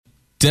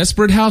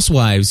Desperate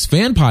Housewives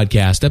fan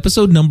podcast,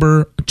 episode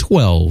number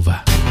 12.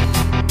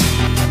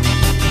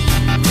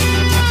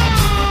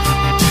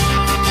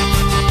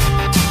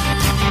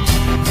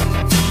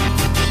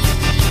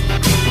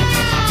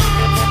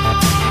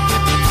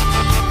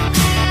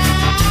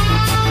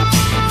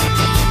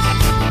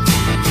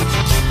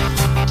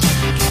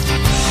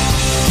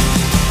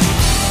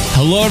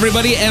 Hello,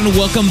 everybody, and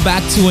welcome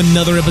back to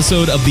another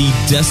episode of the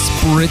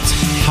Desperate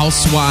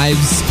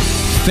Housewives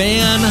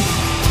fan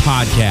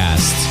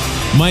podcast.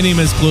 My name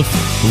is Cliff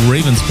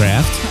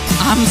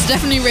Ravenscraft. I'm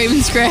Stephanie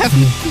Ravenscraft.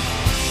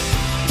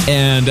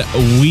 And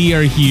we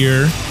are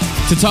here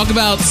to talk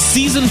about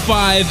season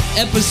 5,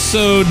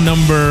 episode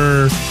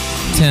number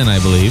 10,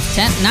 I believe.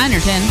 9 or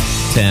 10?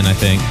 10, I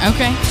think.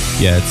 Okay.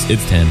 Yeah,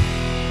 it's 10.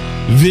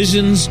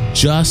 Vision's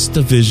just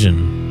a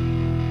vision.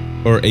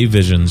 Or a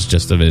vision's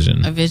just a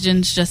vision. A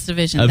vision's just a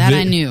vision.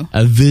 I knew.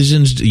 A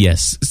vision's,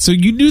 yes. So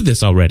you knew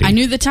this already. I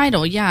knew the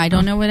title. Yeah, I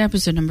don't know what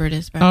episode number it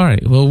is. But all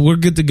right. Well, we're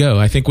good to go.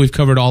 I think we've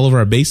covered all of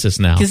our bases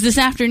now. Because this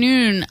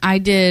afternoon, I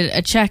did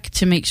a check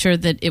to make sure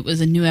that it was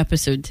a new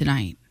episode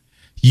tonight.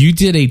 You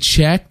did a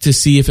check to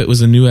see if it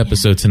was a new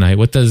episode tonight.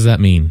 What does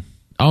that mean?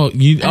 It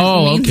means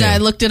okay. I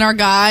looked at our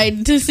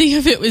guide to see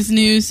if it was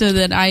new so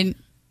that I...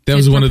 That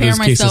was one of those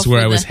cases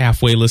where I was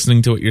halfway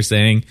listening to what you're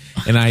saying,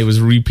 and I was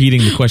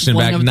repeating the question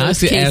back. One of those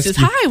cases.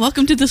 Hi,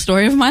 welcome to the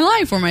story of my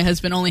life, where my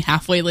husband only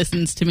halfway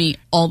listens to me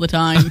all the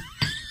time.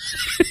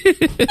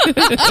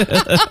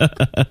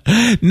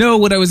 No,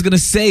 what I was going to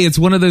say, it's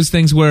one of those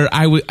things where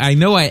I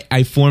know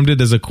I formed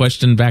it as a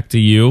question back to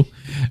you,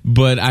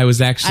 but I was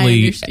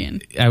actually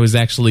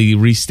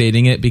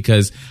restating it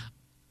because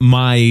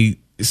my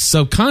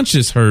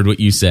subconscious heard what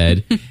you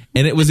said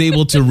and it was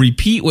able to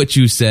repeat what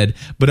you said,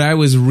 but I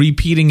was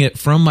repeating it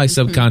from my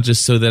subconscious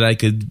so that I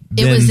could absorb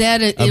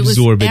it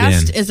in. It was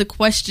asked as a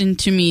question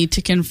to me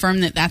to confirm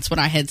that that's what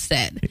I had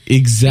said.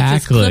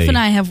 Exactly. Because Cliff and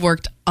I have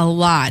worked a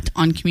lot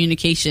on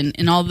communication,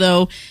 and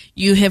although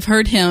you have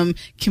heard him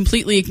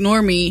completely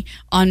ignore me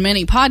on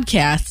many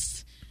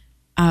podcasts,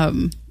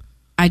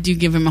 I do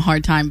give him a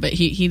hard time, but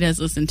he does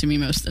listen to me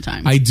most of the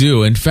time. I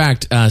do. In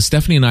fact,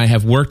 Stephanie and I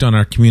have worked on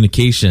our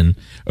communication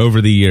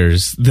over the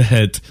years.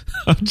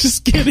 I'm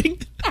just kidding.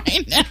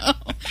 I know.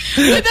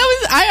 But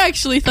I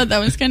actually thought that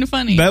was kind of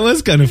funny. That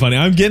was kind of funny.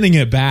 I'm getting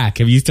it back.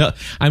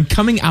 I'm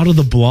coming out of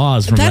the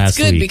blahs from last week. That's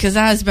good because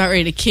I was about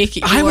ready to kick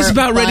you. I was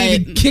about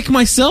ready to kick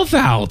myself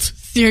out.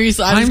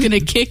 Seriously, I was going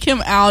to kick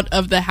him out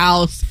of the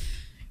house.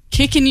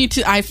 Kicking you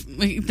to...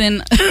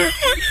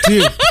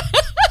 Dude,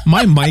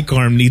 my mic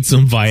arm needs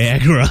some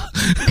Viagra.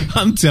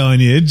 I'm telling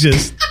you, it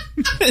just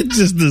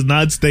does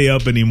not stay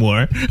up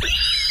anymore.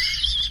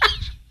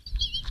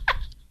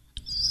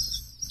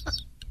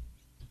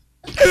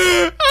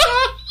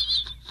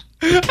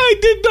 I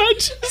did not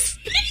just...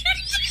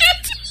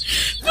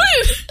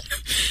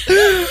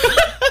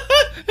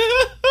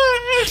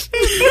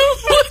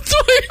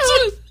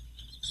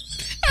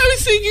 I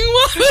was thinking,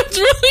 wow, that's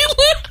really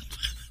limp.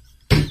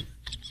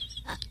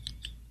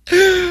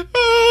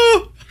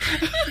 Oh.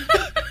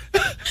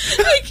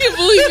 I can't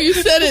believe you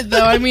said it,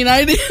 though. I mean,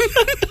 I didn't.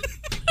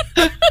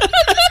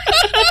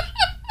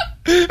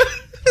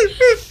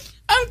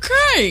 I'm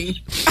crying.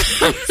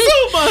 So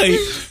am I.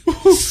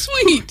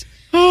 Sweet.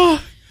 Oh,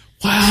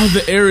 wow,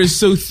 the air is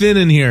so thin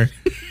in here.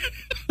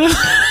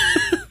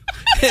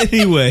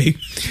 Anyway,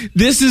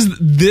 this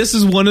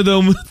is one of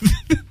them.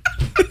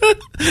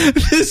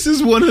 This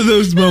is one of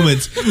those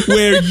moments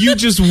where you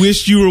just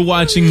wish you were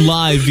watching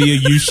live via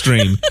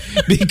Ustream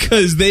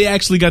because they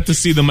actually got to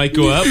see the mic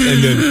go up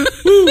and then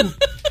whoo,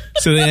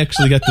 so they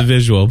actually got the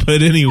visual.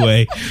 But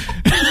anyway,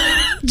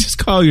 just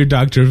call your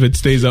doctor if it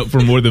stays up for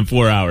more than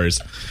 4 hours.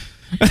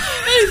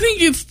 I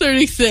think it's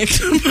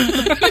 36.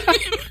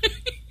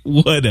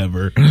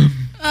 Whatever.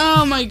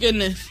 Oh my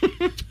goodness.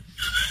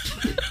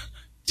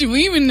 Do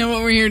we even know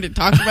what we're here to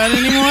talk about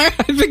anymore?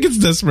 I think it's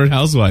Desperate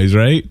Housewives,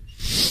 right?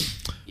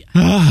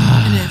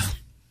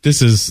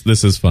 It is.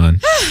 This is fun.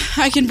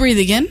 I can breathe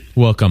again.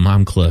 Welcome,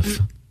 I'm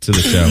Cliff to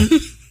the show.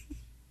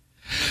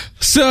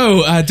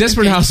 So,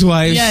 Desperate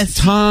Housewives, yes.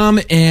 Tom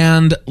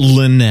and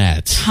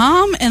Lynette.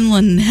 Tom and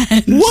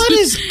Lynette. What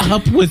is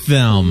up with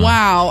them?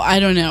 Wow, I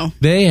don't know.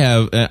 They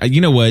have,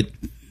 you know what?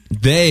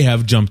 They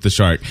have jumped the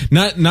shark.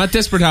 Not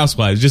Desperate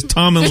Housewives, just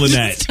Tom and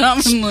Lynette. Just Tom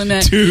and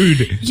Lynette.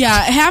 Dude.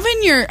 Yeah,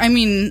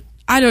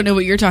 I don't know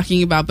what you're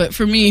talking about, but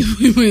for me,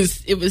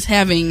 it was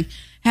having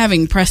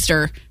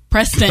Preston.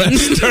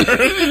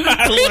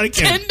 I like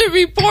Tend to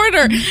be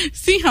Porter.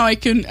 See how I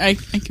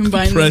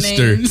combine the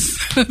names.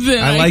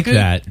 I like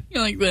that.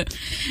 You like that.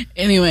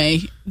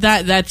 Anyway,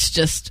 that's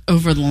just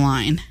over the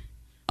line.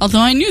 Although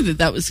I knew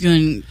that was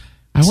going.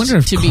 I wonder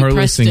if to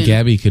Carlos be and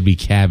Gabby could be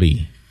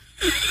Cabby.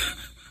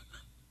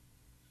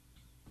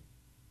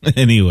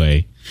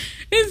 Anyway.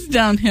 It's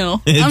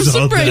downhill. I'm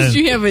surprised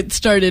you haven't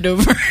started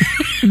over.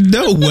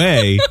 No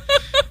way.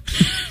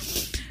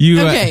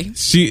 Okay.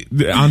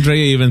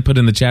 Andrea even put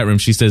in the chat room,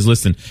 she says,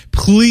 listen,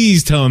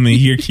 please tell me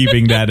you're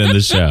keeping that in the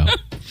show.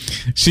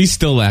 She's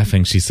still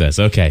laughing, she says.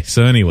 Okay,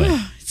 so anyway.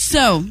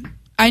 So,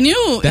 I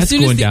knew. That's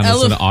going down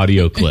as an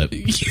audio clip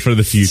for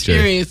the future.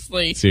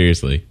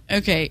 Seriously.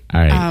 Okay.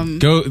 All right.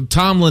 Go,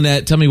 Tom,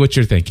 Lynette, tell me what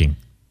you're thinking.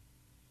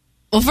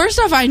 Well, first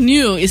off, I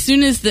knew as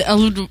soon as the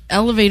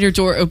elevator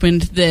door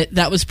opened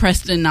that was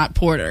Preston, not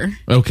Porter.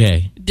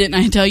 Okay. Didn't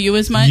I tell you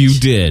as much? You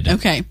did.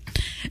 Okay.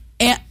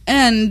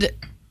 And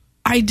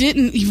I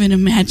didn't even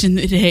imagine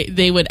that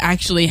they would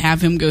actually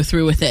have him go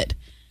through with it.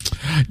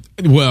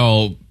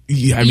 Well,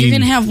 yeah, you're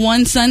going to have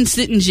one son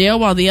sit in jail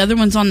while the other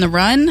one's on the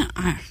run?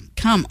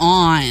 Come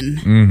on.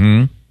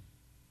 Mm-hmm.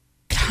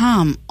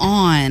 Come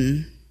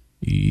on.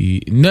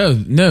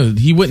 No,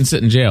 he wouldn't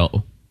sit in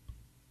jail.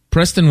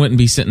 Preston wouldn't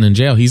be sitting in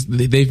jail.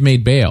 They've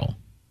made bail.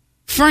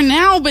 For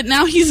now, but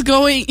now he's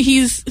going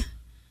to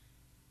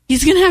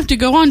have to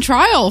go on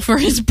trial for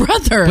his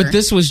brother. But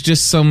this was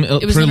just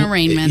it was an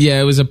arraignment.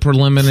 Yeah, it was a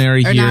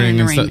preliminary hearing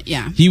and stuff.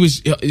 Yeah.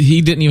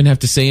 He didn't even have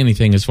to say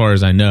anything as far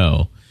as I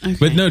know. Okay.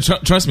 But no,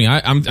 trust me,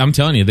 I'm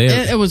telling you,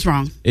 it was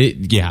wrong.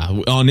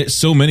 On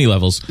so many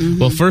levels. Mm-hmm.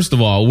 Well, first of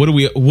all,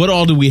 what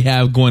all do we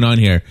have going on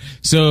here?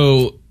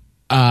 So,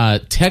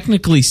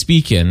 technically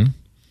speaking,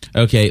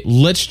 okay,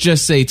 let's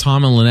just say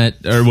Tom and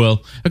Lynette,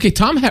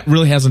 Tom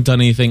really hasn't done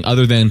anything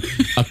other than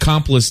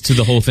accomplice to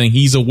the whole thing.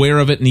 He's aware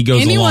of it and he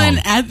goes along.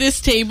 Anyone at this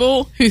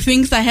table who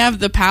thinks I have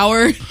the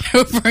power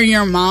over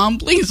your mom,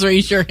 please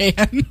raise your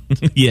hand.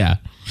 Yeah.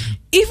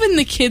 Even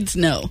the kids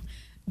know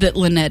that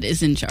Lynette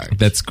is in charge.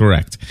 That's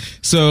correct.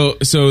 So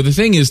the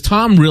thing is,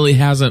 Tom really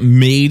hasn't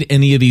made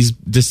any of these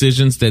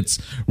decisions that's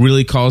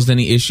really caused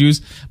any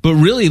issues. But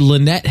really,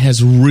 Lynette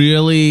has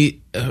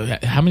really.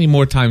 How many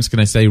more times can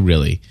I say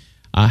really?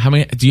 How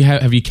many do you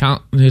have? Have you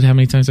counted how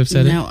many times I've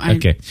said it? No.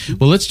 Okay.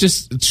 Well, let's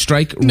just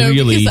strike really. No,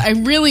 because I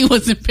really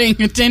wasn't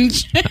paying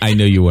attention. I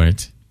know you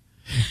weren't.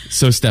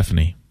 So,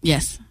 Stephanie.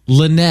 Yes.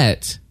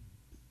 Lynette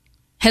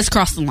has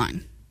crossed the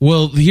line.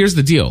 Well, here's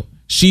the deal.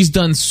 She's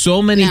done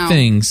so many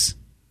things.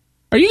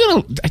 Are you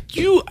gonna?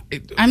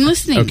 I'm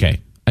listening.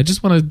 Okay, I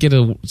just want to get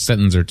a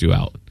sentence or two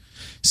out.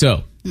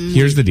 So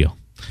here's the deal.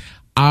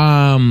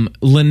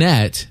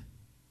 Lynette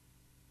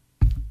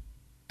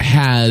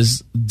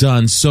has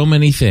done so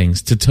many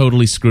things to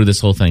totally screw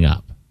this whole thing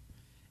up,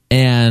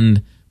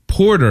 and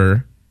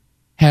Porter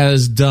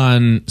has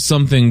done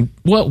something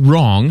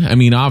wrong. I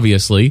mean,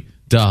 obviously,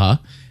 duh,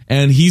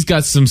 and he's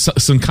got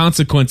some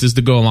consequences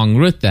to go along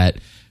with that.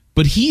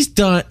 But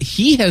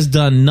he has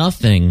done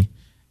nothing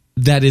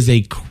that is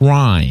a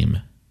crime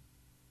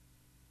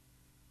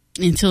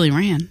until he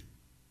ran.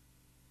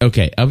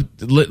 Okay,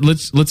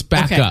 let's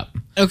back up.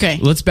 Okay,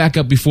 let's back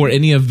up before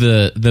any of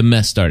the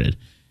mess started.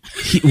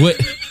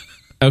 The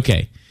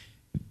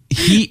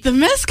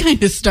mess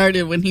kind of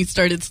started when he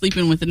started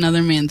sleeping with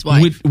another man's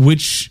wife.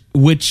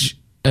 Which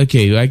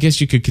okay, I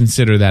guess you could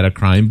consider that a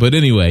crime. But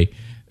anyway,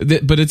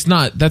 but it's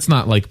not. That's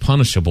not like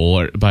punishable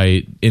or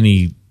by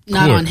any.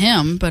 Not on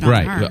him, but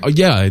on her.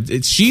 Yeah,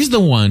 she's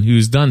the one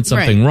who's done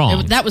something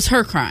wrong. That was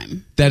her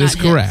crime. That is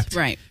correct. His.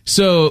 Right.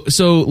 So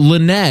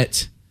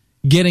Lynette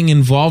getting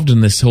involved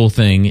in this whole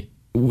thing,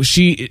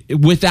 she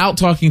without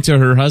talking to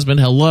her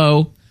husband.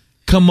 Hello,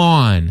 come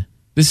on,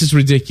 this is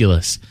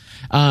ridiculous.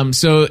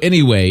 So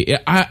anyway,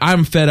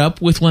 I'm fed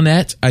up with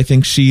Lynette. I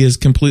think she is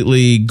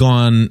completely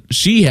gone.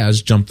 She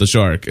has jumped the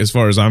shark, as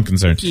far as I'm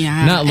concerned.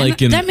 Yeah, not like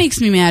that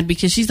makes me mad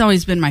because she's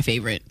always been my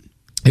favorite.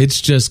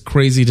 It's just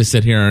crazy to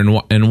sit here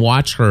and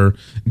watch her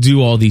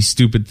do all these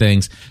stupid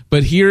things.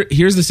 But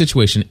here's the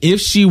situation.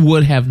 If she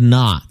would have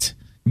not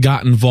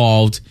got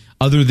involved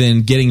other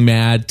than getting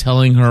mad,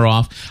 telling her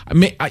off,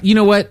 you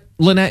know what,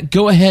 Lynette,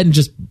 go ahead and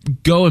just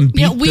go and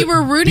beat we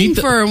were rooting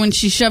for her when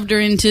she shoved her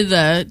into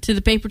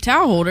the paper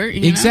towel holder.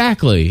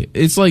 Exactly.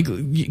 It's like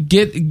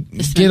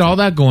get all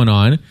that going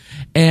on.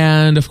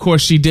 And, of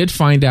course, she did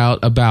find out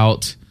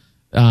about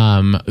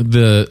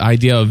the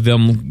idea of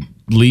them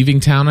leaving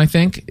town, I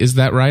think. Is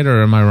that right,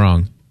 or am I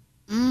wrong?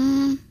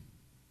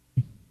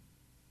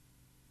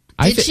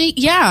 Did she?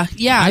 Yeah.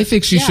 I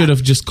think she should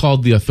have just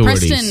called the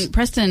authorities.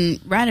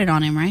 Preston ratted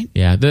on him, right?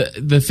 Yeah.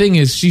 The thing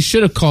is, she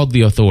should have called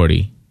the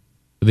authorities.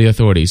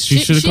 She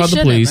should have called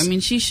the police. I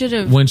mean, she should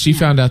have. When she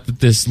found out that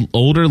this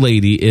older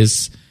lady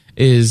is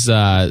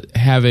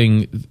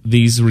having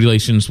these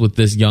relations with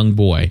this young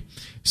boy.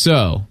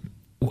 So,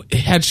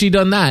 had she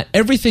done that,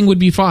 everything would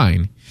be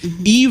fine.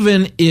 Mm-hmm.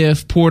 Even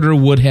if Porter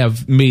would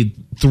have made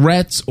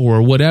threats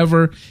or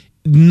whatever,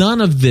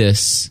 none of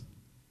this,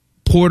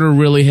 Porter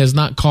really has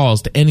not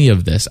caused any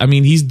of this. I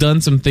mean, he's done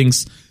some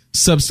things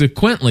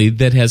subsequently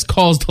that has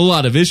caused a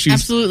lot of issues.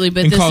 Absolutely,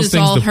 but this is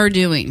all her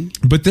doing.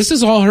 But this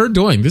is all her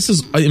doing. This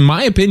is, in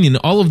my opinion,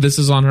 all of this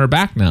is on her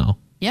back now.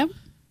 Yep.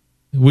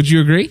 Would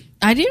you agree?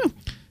 I do.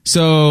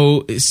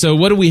 So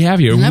what do we have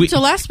here? And up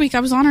till last week,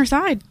 I was on her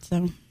side,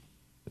 so...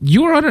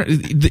 You were on her.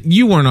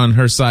 You weren't on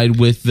her side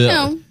with the.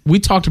 No. We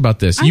talked about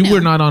this. You were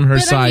not on her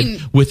side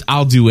with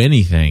 "I'll do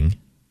anything."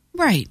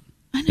 Right.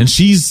 I know. And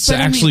she's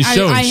actually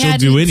shown she'll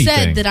do anything. I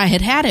said that I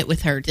had it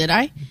with her. Did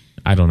I?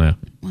 I don't know.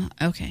 Well,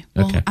 okay.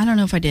 Well, I don't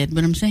know if I did,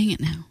 but I'm saying it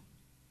now.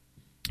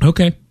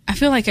 Okay. I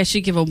feel like I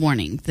should give a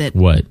warning that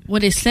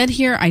what is said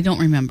here, I don't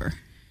remember.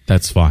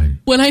 That's fine.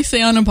 When I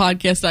say on a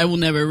podcast, I will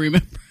never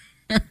remember.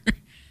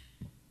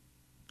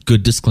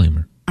 Good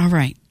disclaimer. All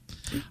right.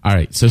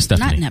 So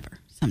Stephanie. Not never.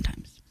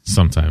 Sometimes.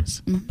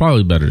 Sometimes. Mm-hmm.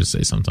 Probably better to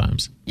say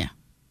sometimes. Yeah.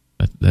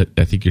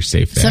 I think you're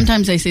safe there.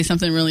 Sometimes I say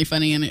something really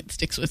funny and it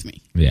sticks with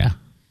me. Yeah.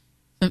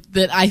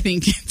 That I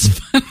think it's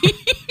funny.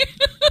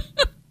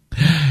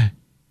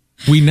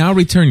 We now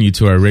return you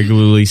to our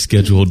regularly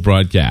scheduled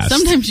broadcast.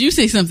 Sometimes you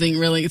say something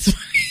really funny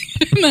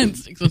and that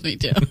sticks with me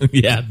too.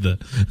 Yeah,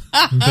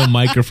 the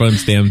microphone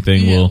stand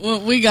thing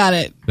well, we got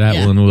it.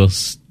 That one will.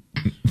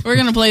 We're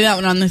going to play that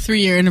one on the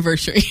 3-year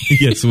anniversary.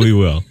 Yes, we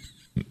will.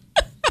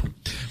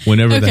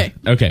 Whenever that.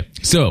 Okay,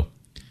 so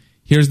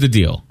here's the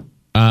deal.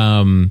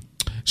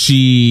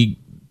 She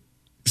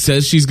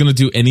says she's going to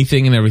do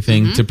anything and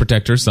everything to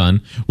protect her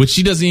son, which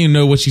she doesn't even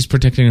know what she's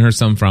protecting her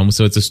son from,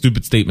 so it's a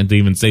stupid statement to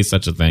even say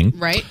such a thing.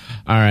 Right.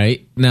 All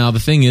right. Now, the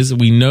thing is,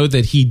 we know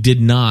that he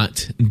did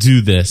not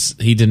do this.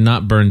 He did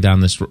not burn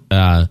down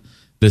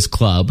this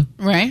club.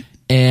 Right.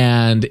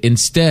 And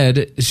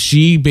instead,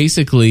 she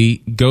basically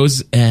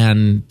goes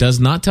and does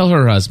not tell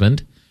her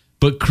husband,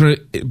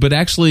 but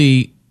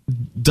actually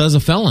does a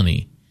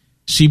felony.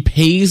 She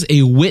pays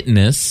a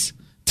witness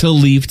to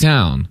leave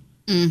town.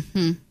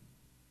 Mm-hmm.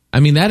 I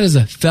mean, that is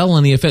a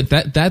felony offense.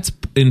 That's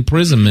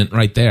imprisonment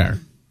right there.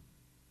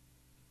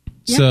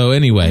 Yep. So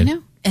anyway. I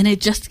know. And it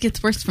just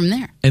gets worse from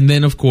there. And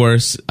then, of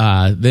course,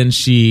 then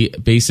she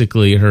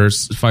basically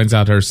finds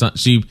out her son.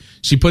 She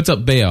puts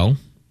up bail,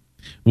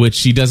 which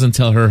she doesn't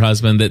tell her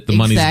husband that the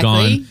money's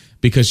gone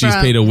because she's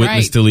paid a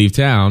witness to leave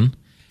town.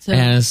 So,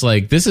 and it's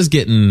like, this is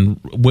getting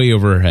way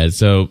over her head.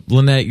 So,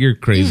 Lynette, you're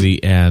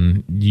crazy,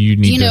 and you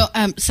need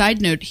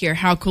side note here,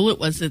 how cool it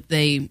was that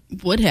they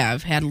would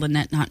have had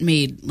Lynette not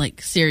made,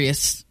 like,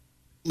 seriously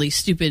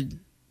stupid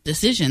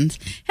decisions,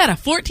 had a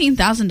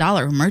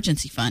 $14,000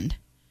 emergency fund.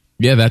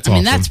 Yeah, that's awesome. I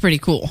mean, that's pretty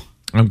cool.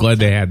 I'm glad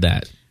they had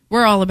that.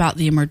 We're all about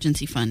the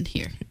emergency fund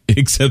here.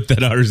 Except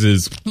that ours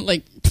is...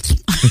 like...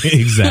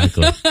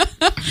 Exactly.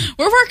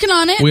 We're working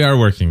on it. We are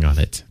working on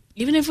it.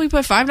 Even if we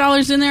put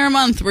 $5 in there a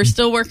month, we're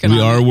still working on it.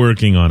 We are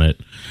working on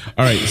it.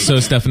 All right, so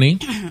Stephanie.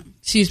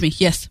 Excuse me,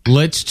 yes.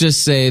 Let's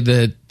just say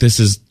that this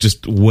is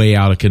just way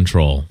out of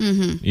control.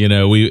 Mm-hmm. You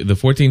know, the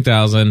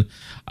 14,000.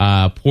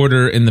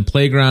 Porter in the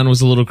playground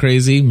was a little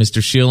crazy.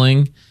 Mr.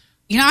 Schilling.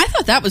 You know, I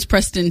thought that was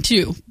Preston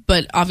too,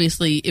 but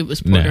obviously it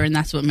was Porter, and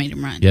that's what made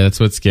him run. Yeah, that's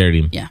what scared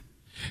him. Yeah.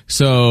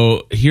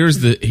 So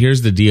here's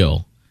the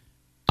deal.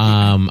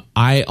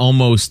 I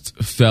almost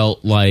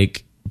felt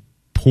like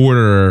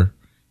Porter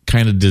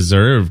kind of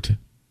deserved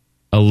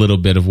a little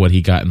bit of what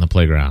he got in the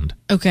playground.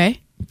 Okay.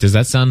 Does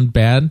that sound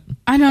bad?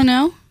 I don't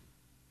know.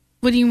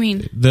 What do you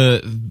mean?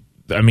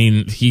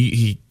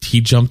 He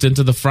jumped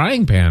into the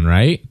frying pan,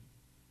 right?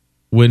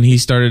 When he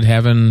started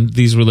having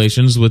these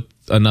relations with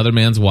another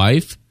man's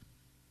wife.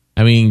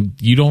 I mean,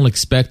 you don't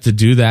expect to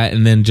do that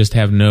and then just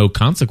have no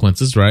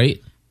consequences,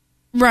 right?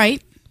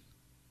 Right.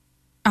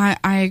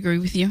 I agree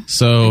with you.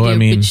 So, I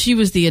mean... But she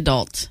was the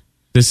adult.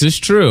 This is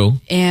true.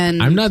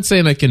 And I'm not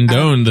saying I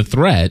condone the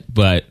threat,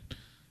 but,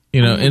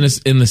 you know, in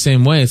the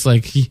same way, it's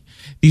like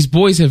these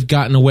boys have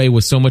gotten away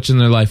with so much in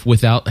their life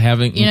without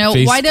having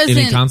faced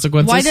any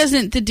consequences. Why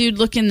doesn't the dude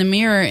look in the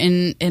mirror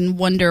and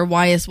wonder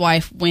why his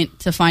wife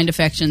went to find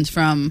affections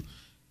from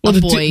a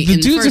boy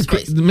in the first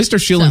place?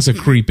 Mr. Schilling's a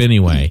creep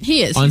anyway.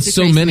 He is. On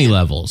so many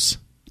levels.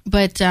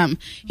 But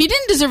he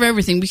didn't deserve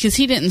everything because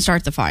he didn't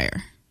start the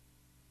fire.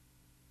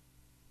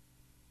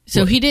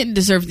 So he didn't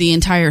deserve the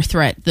entire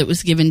threat that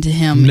was given to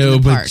him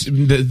in the park.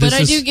 But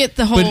I do get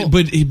the whole...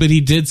 But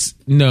he did...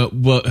 No,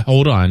 well,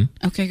 hold on.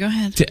 Okay, go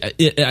ahead.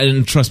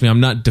 And trust me, I'm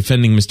not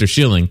defending Mr.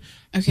 Schilling.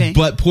 Okay.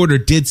 But Porter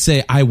did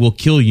say, I will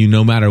kill you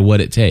no matter what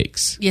it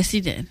takes. Yes,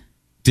 he did.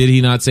 Did he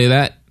not say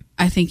that?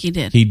 I think he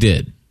did. He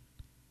did.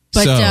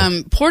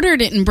 But Porter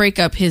didn't break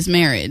up his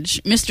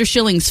marriage. Mr.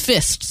 Schilling's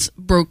fists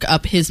broke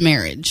up his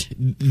marriage.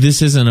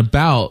 This isn't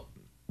about...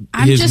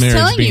 I'm just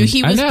telling you,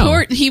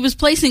 he was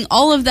placing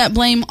all of that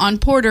blame on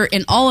Porter,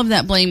 and all of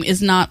that blame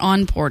is not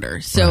on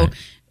Porter. So,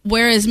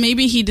 whereas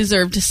maybe he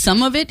deserved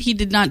some of it, he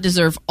did not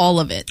deserve all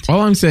of it.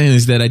 All I'm saying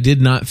is that I did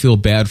not feel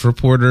bad for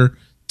Porter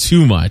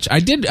too much.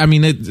 I did. I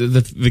mean,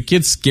 the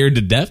kid's scared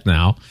to death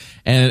now,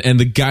 and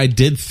the guy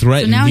did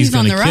threaten. So now he's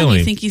on the run.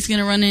 You think he's going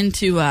to run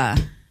into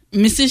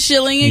Mrs.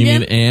 Schilling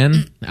again? You mean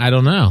Anne? I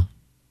don't know.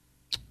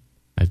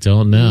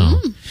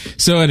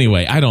 So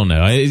anyway, I don't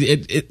know.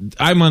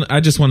 I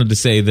just wanted to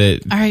say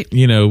that, all right.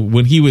 You know,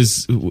 when he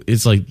was,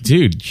 it's like,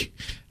 dude,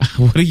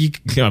 what are you,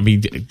 I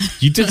mean,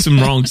 you did some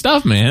wrong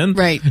stuff, man.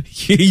 Right.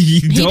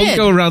 You don't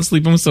go around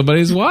sleeping with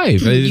somebody's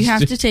wife. You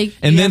have to take,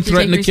 and then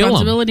threaten to kill him.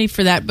 Responsibility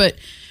for that, but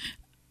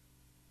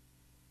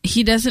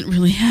he doesn't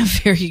really have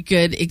very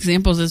good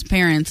examples as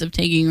parents of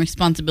taking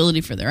responsibility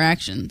for their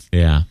actions.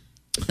 Yeah.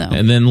 So.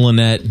 And then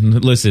Lynette,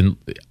 listen,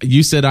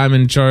 you said I'm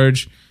in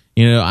charge.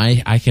 You know,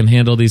 I can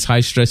handle these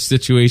high-stress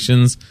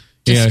situations.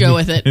 Just go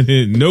with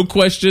it. No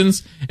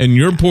questions, and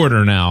you're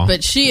Porter now.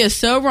 But she is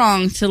so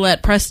wrong to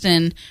let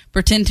Preston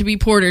pretend to be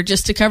Porter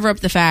just to cover up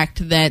the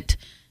fact that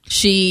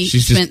she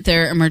spent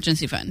their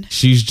emergency fund.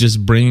 She's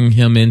just bringing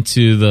him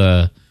into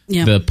the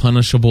the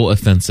punishable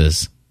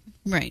offenses.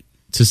 Right.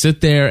 To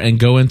sit there and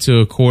go into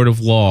a court of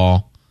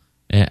law,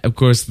 of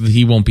course,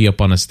 he won't be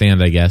up on a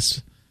stand, I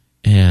guess,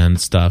 and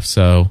stuff.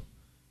 So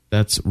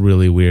that's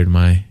really weird.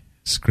 My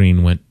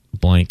screen went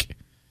blank.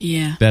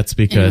 Yeah. That's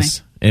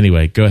because...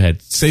 Anyway, go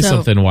ahead. Say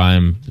something while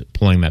I'm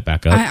pulling that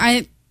back up.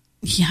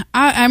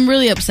 I'm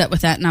really upset with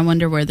that, and I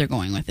wonder where they're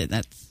going with it.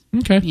 That's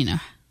okay.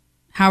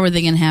 How are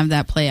they going to have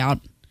that play out?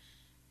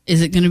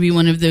 Is it going to be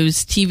one of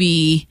those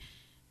TV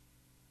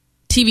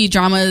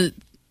drama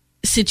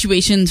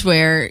situations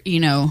where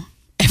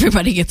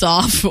everybody gets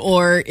off,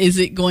 or is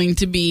it going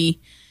to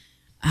be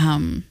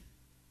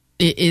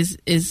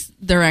is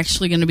there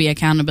actually going to be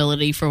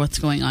accountability for what's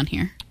going on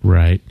here?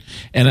 Right.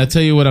 And I'll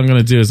tell you what I'm going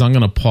to do is I'm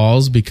going to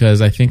pause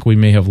because I think we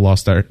may have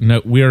lost our...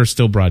 No, we are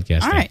still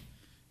broadcasting. All right.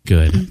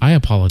 Good. I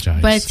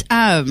apologize. But,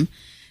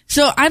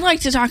 so I'd like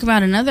to talk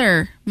about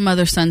another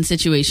mother-son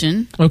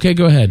situation. Okay,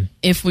 go ahead.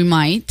 If we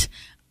might.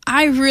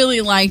 I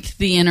really liked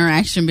the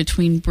interaction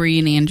between Bree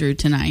and Andrew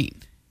tonight.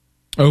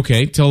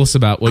 Okay, tell us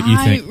about what you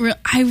think.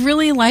 I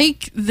really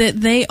like that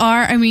they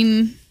are...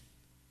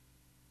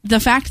 the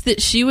fact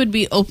that she would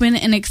be open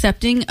and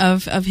accepting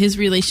of his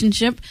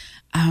relationship...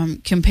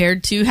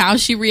 compared to how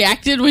she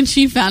reacted when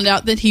she found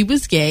out that he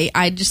was gay.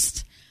 I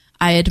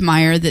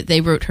admire that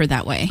they wrote her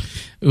that way.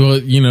 Well,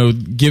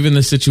 given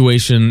the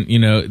situation,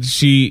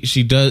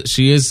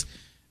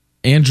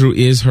 Andrew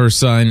is her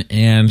son,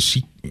 and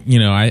she,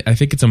 I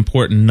think it's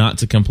important not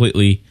to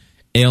completely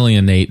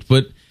alienate.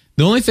 But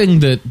the only thing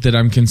that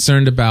I'm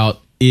concerned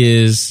about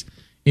is,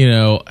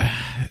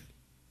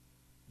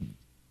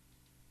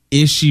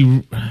 is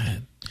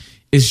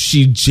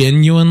she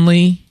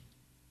genuinely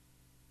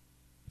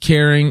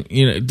caring?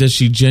 Does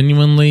she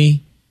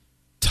genuinely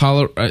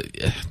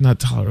not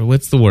tolerate?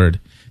 What's the word?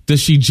 Does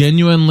she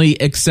genuinely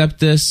accept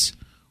this,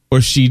 or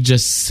is she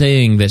just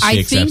saying that she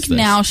accepts this? I think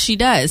now she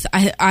does.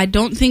 I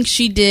don't think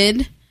she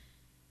did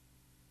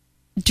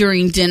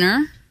during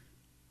dinner,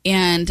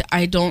 and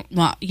I don't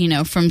want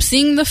from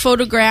seeing the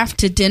photograph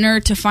to dinner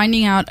to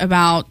finding out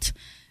about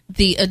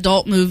the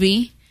adult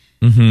movie.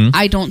 Mm-hmm.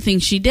 I don't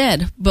think she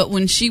did. But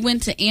when she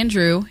went to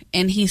Andrew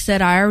and he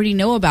said, I already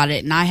know about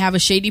it and I have a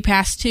shady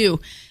past too.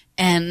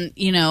 And,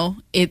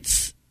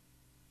 it's...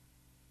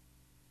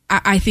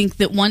 I think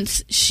that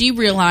once she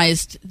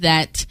realized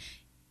that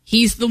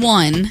he's the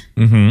one,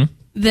 mm-hmm.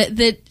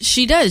 that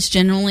she does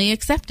genuinely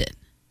accept it.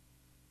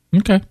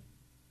 Okay.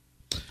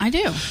 I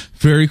do.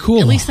 Very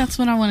cool. At least that's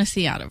what I want to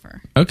see out of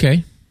her.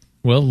 Okay.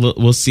 Well,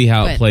 we'll see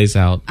how it plays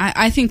out.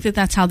 I think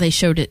that's how they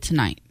showed it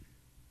tonight.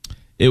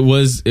 It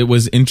was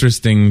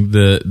interesting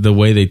the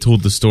way they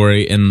told the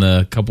story, and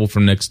the couple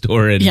from next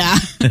door, and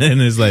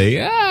it's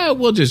like,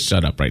 we'll just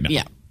shut up right now.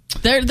 Yeah,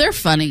 they're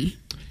funny.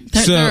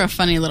 They're a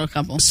funny little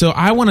couple. So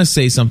I want to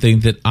say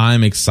something that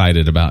I'm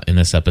excited about in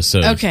this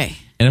episode. Okay.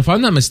 And if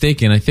I'm not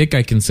mistaken, I think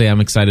I can say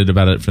I'm excited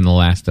about it from the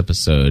last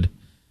episode.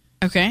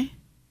 Okay.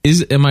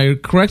 Am I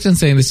correct in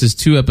saying this is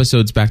 2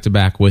 episodes back to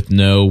back with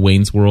no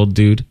Wayne's World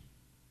dude?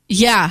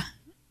 Yeah,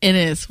 it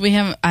is. We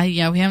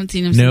haven't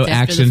seen him no since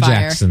After Action the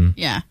Fire. Jackson.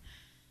 Yeah.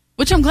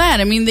 Which I'm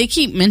glad. I mean, they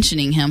keep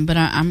mentioning him, but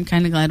I'm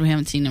kind of glad we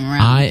haven't seen him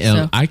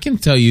around. I can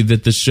tell you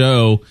that the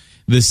show,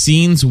 the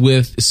scenes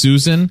with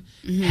Susan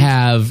mm-hmm.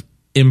 have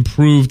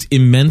improved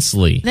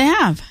immensely. They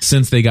have.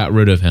 Since they got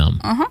rid of him.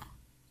 Uh-huh.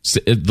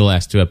 The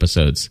last 2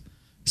 episodes.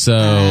 So,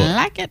 I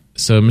like it.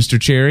 So, Mr.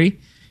 Cherry,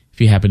 if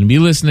you happen to be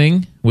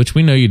listening, which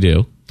we know you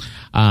do,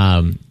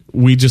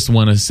 we just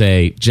want to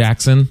say,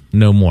 Jackson,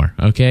 no more,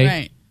 okay?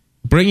 Right.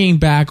 Bringing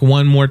back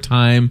one more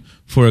time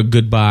for a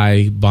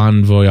goodbye,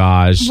 bon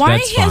voyage. Why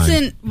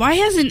hasn't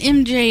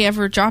MJ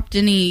ever dropped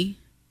any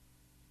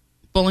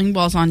bowling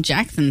balls on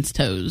Jackson's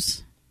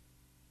toes?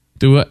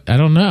 I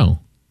don't know.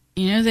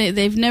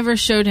 They've never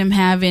showed him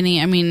have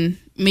any. I mean,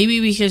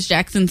 maybe because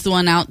Jackson's the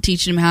one out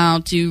teaching him how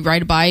to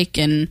ride a bike,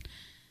 and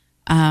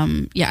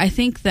I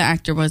think the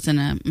actor was in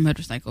a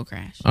motorcycle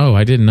crash. Oh,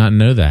 I did not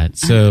know that.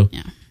 So,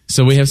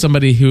 So we have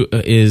somebody who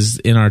is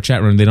in our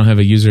chat room. They don't have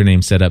a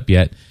username set up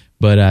yet.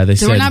 But they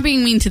said... So we're not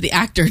being mean to the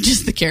actor,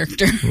 just the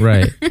character.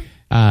 Right.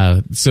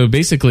 So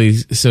basically,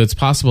 it's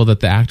possible that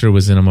the actor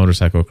was in a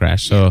motorcycle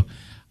crash. So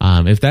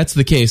if that's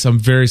the case, I'm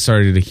very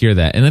sorry to hear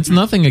that. And it's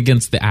nothing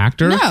against the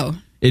actor. No.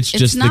 It's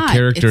just the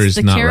character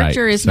is not right. The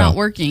character is not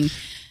working.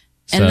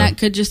 And that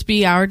could just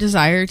be our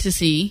desire to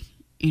see,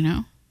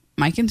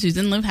 Mike and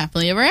Susan live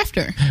happily ever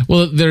after.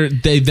 Well,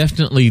 they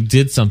definitely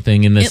did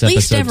something in this episode. At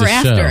least ever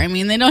after. I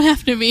mean, they don't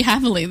have to be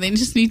happily. They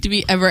just need to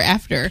be ever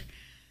after.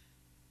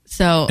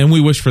 So, and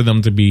we wish for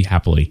them to be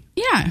happily.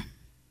 Yeah.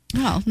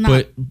 Well,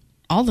 not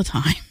all the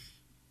time.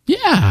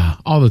 Yeah,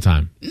 all the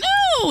time.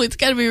 No, it's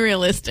got to be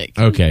realistic.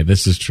 Okay,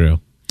 this is true.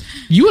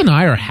 You and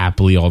I are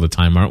happily all the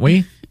time, aren't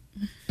we?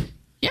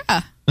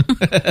 Yeah.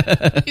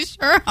 We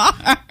sure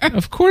are.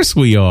 Of course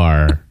we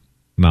are.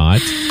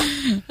 Not.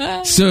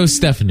 So,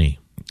 Stephanie,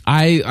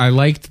 I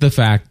liked the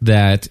fact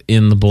that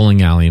in the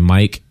bowling alley,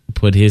 Mike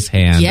put his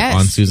hand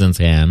on Susan's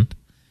hand.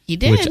 He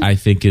did. Which I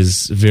think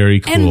is very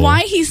cool. And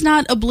why he's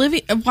not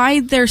why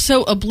they're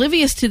so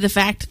oblivious to the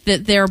fact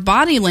that their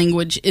body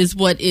language is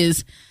what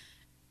is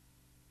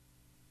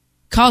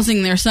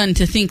causing their son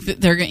to think that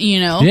they're,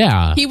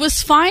 Yeah. He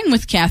was fine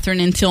with Catherine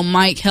until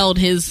Mike held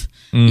his,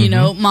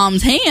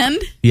 mom's hand.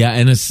 Yeah,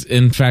 and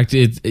in fact,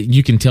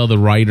 you can tell the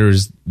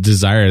writer's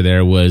desire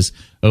there was,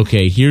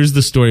 okay, here's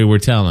the story we're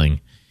telling.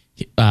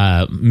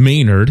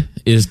 Maynard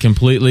is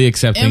completely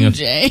accepting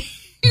MJ.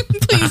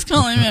 Please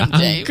call him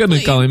MJ. I'm going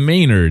to call him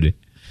Maynard.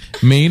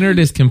 Maynard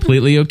is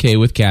completely okay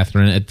with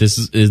Catherine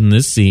in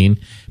this scene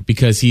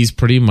because he's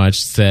pretty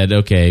much said,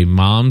 okay,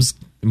 mom's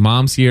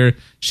here.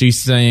 She's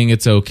saying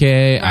it's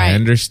okay. Right. I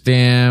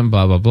understand,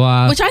 blah, blah,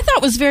 blah. Which I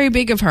thought was very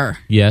big of her.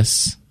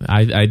 Yes,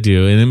 I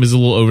do. And it was a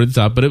little over the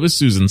top, but it was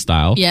Susan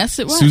style. Yes,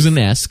 it was.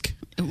 Susan-esque.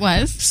 It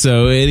was.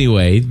 So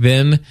anyway,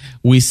 then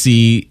we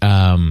see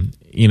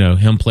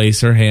him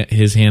place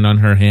his hand on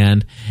her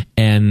hand,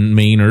 and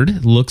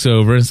Maynard looks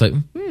over and is like,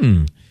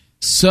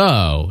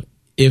 so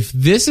if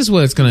this is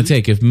what it's going to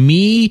take, if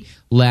me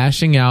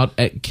lashing out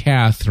at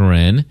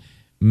Catherine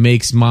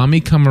makes mommy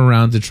come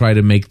around to try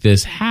to make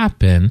this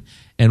happen,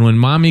 and when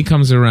mommy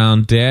comes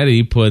around,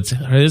 daddy puts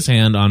his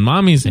hand on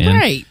mommy's hand.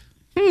 Right.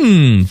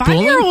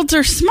 5-year-olds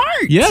are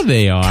smart. Yeah,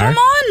 they are. Come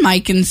on,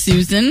 Mike and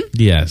Susan.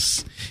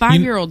 Yes.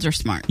 5-year-olds are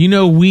smart.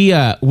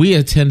 We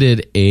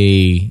attended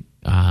a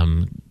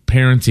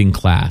parenting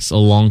class a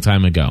long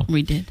time ago.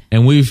 We did.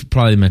 And we've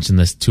probably mentioned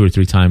this 2 or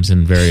 3 times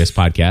in various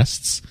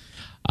podcasts.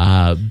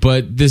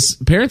 But this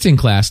parenting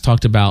class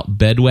talked about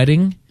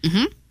bedwetting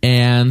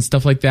and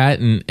stuff like that.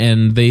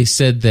 And they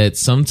said that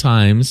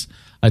sometimes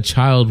a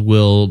child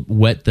will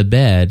wet the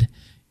bed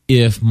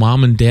if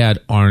mom and dad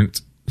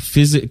aren't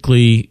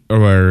physically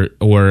or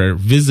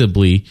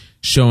visibly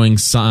showing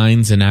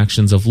signs and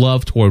actions of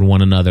love toward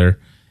one another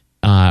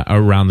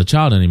around the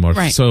child anymore.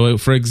 Right. So,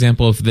 for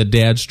example, if the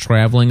dad's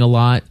traveling a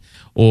lot,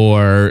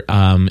 or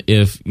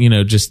if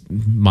just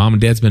mom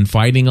and dad's been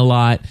fighting a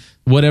lot,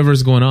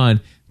 whatever's going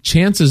on,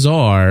 chances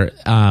are,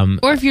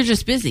 or if you're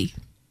just busy.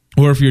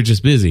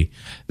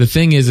 The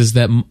thing is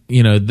that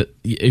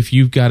if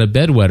you've got a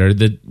bedwetter,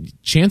 the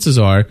chances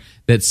are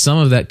that some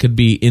of that could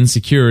be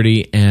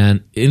insecurity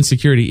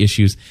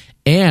issues,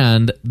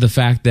 and the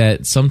fact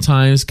that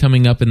sometimes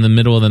coming up in the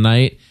middle of the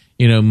night,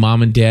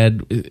 mom and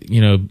dad,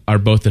 are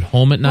both at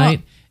home at night.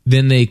 Well,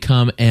 then they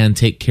come and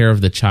take care of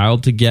the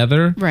child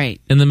together.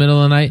 Right. In the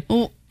middle of the night.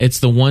 Well, it's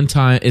the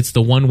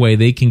one way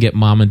they can get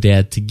mom and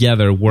dad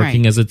together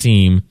working as a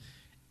team.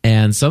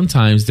 And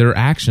sometimes their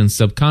actions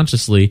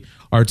subconsciously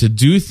are to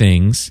do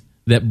things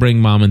that bring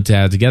mom and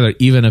dad together,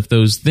 even if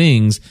those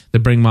things that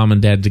bring mom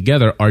and dad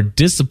together are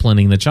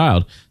disciplining the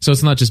child. So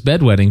it's not just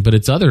bedwetting, but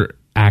it's other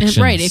actions.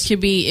 Right. It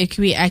could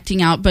be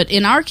acting out. But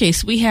in our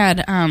case, we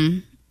had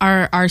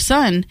our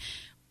son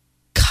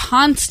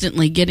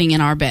constantly getting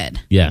in our bed.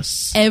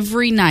 Yes.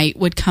 Every night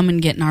would come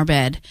and get in our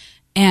bed.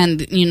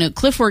 And,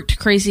 Cliff worked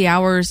crazy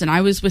hours, and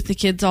I was with the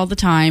kids all the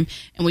time,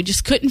 and we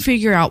just couldn't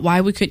figure out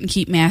why we couldn't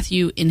keep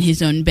Matthew in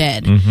his own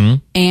bed. Mm-hmm.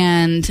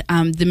 And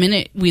the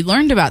minute we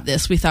learned about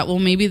this, we thought, well,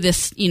 maybe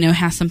this,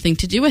 has something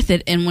to do with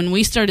it. And when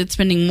we started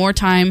spending more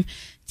time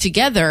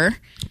together...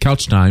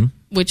 Couch time.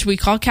 Which we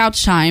call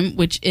couch time,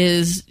 which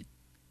is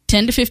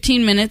 10 to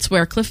 15 minutes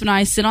where Cliff and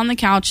I sit on the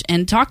couch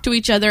and talk to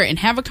each other and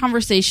have a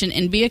conversation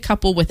and be a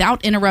couple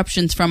without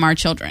interruptions from our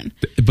children.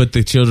 But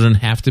the children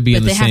have to be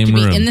in the same room.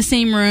 They have to be in the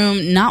same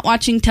room, not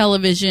watching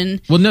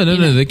television. Well, no.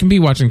 They can be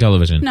watching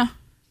television. No,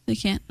 they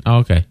can't.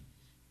 Oh, okay.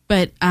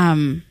 But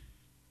in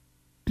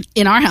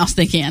our house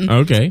they can.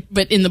 Okay.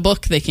 But in the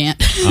book they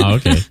can't. Oh,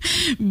 okay.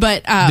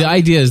 But the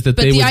idea is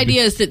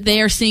that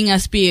they are seeing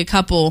us be a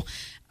couple.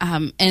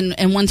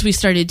 And once we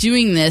started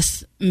doing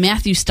this,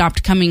 Matthew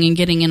stopped coming and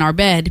getting in our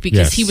bed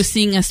because he was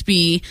seeing us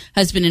be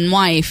husband and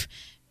wife,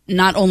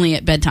 not only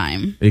at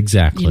bedtime.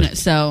 Exactly.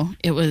 So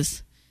it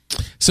was.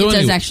 So it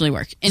does actually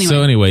work. Anyway.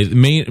 So anyway,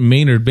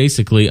 Maynard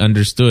basically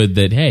understood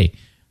that, hey,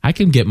 I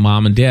can get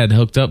mom and dad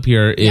hooked up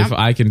here if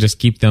I can just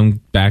keep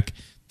them back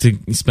to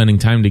spending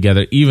time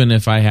together, even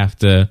if I have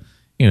to,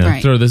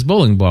 throw this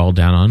bowling ball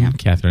down on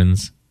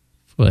Catherine's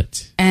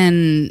foot.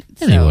 And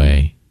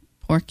anyway.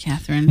 Poor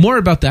Catherine. More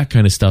about that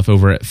kind of stuff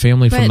over at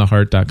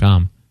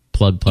familyfromtheheart.com.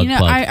 Plug.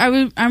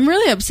 I'm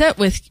really upset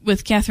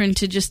with Catherine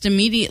to just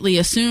immediately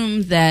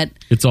assume that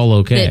it's all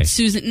okay. That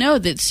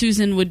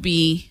Susan would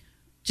be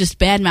just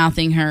bad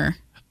mouthing her.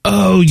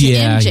 Oh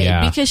yeah, MJ,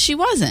 yeah. Because she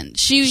wasn't.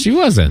 She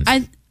wasn't.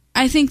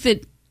 I think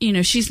that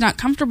she's not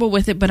comfortable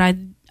with it, but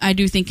I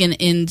do think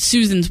in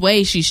Susan's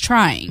way she's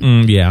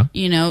trying. Yeah.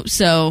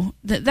 So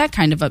that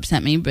kind of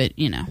upset me, but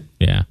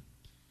Yeah.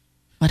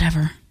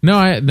 Whatever. No,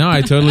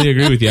 I totally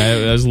agree with you.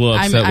 I was a little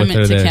upset with her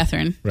there. I meant to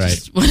Catherine. Right.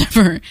 Just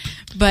whatever.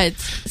 But,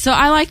 so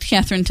I liked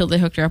Catherine until they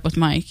hooked her up with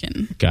Mike.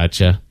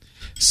 Gotcha.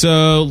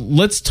 So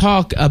let's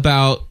talk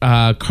about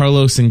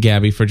Carlos and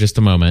Gabby for just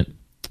a moment.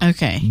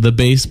 Okay. The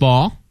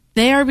baseball.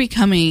 They are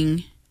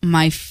becoming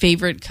my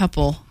favorite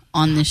couple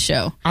on this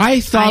show.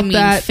 I thought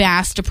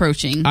fast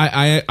approaching.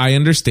 I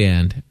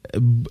understand.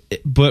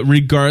 But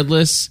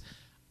regardless,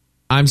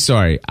 I'm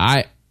sorry.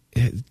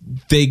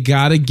 They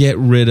got to get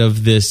rid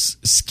of this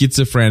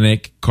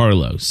schizophrenic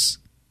Carlos.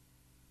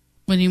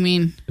 What do you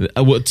mean?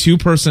 2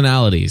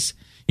 personalities.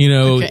 You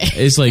know,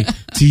 Okay. It's like,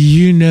 do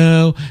you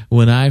know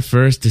when I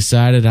first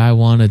decided I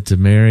wanted to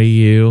marry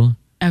you?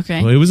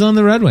 Okay. Well, it was on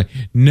the runway.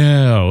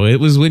 No, it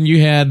was when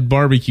you had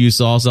barbecue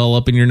sauce all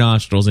up in your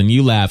nostrils and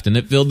you laughed and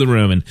it filled the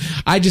room. And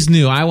I just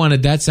knew I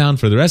wanted that sound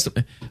for the rest of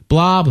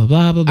blah, blah,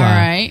 blah, blah, blah. All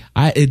right.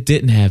 It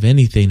didn't have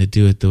anything to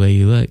do with the way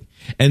you look.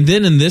 And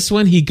then in this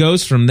one, he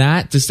goes from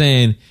that to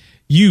saying,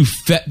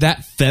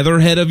 that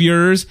featherhead of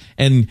yours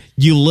and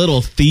you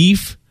little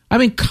thief. I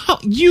mean,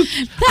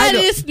 That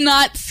is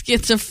not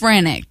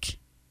schizophrenic.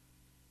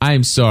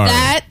 I'm sorry.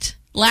 That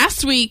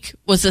last week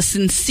was a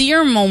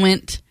sincere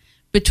moment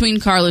between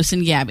Carlos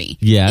and Gabby.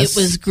 Yes.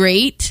 It was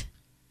great.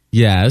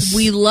 Yes.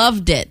 We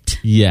loved it.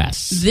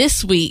 Yes.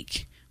 This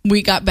week,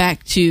 we got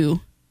back to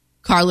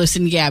Carlos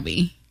and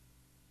Gabby.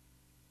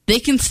 They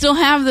can still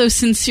have those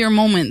sincere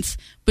moments,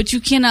 but you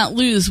cannot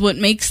lose what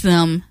makes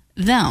them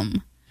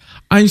them.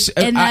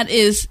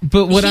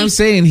 But what I'm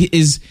saying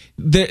is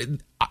that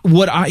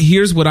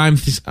here's what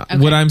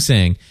I'm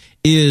saying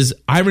is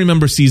I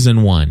remember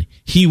season 1.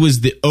 He was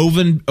the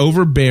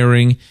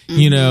overbearing,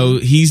 you know,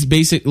 he's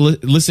basic.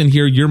 Listen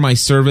here, you're my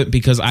servant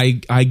because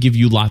I give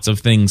you lots of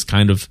things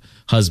kind of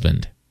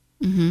husband,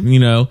 you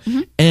know,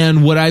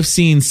 and what I've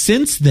seen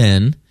since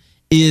then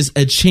is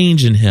a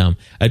change in him,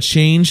 a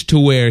change to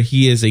where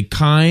he is a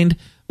kind,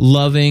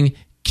 loving,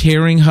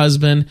 caring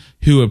husband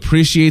who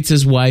appreciates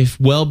his wife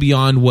well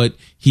beyond what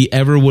he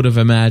ever would have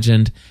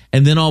imagined.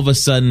 And then all of a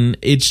sudden,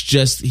 it's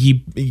just he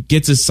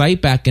gets his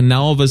sight back, and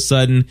now all of a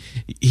sudden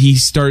he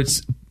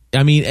starts,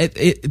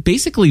 it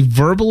basically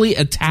verbally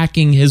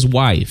attacking his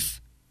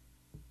wife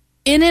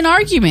in an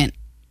argument,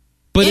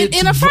 but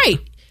in a fight.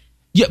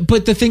 Yeah,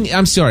 but the thing,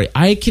 I'm sorry,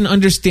 I can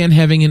understand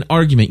having an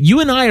argument. You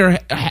and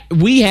I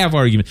we have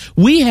arguments.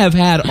 We have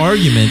had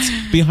arguments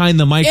behind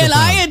the microphone. And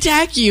I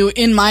attack you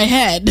in my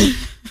head.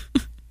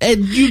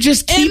 And you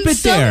just keep it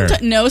there.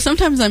 No,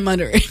 sometimes I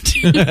mutter it.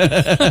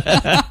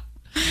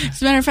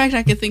 As a matter of fact,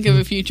 I could think of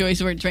a few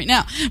choice words right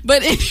now.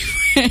 But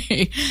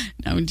anyway,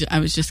 no, I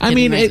was just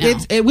kidding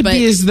it would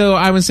be as though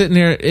I was sitting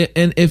there,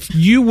 and if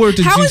you were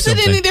to how is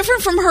it any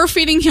different from her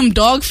feeding him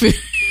dog food?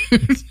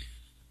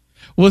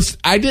 Well,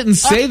 I didn't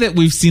say that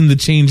we've seen the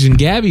change in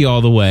Gabby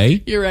all the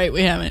way. You're right,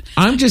 we haven't.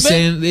 I'm just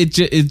saying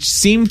it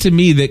seemed to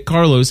me that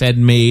Carlos had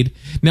made...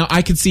 Now,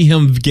 I could see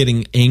him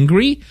getting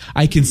angry.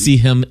 I can see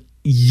him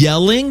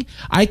yelling.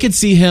 I could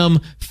see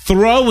him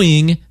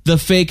throwing the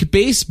fake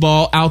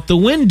baseball out the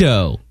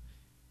window.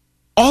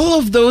 All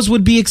of those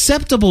would be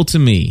acceptable to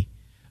me.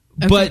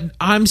 Okay. But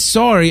I'm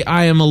sorry,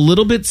 I am a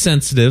little bit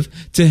sensitive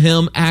to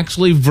him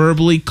actually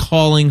verbally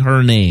calling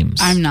her names.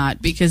 I'm not,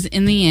 because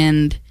in the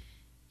end...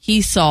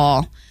 He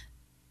saw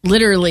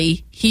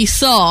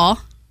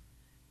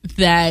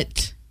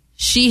that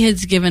she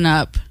has given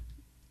up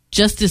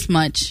just as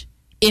much,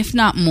 if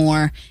not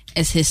more,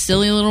 as his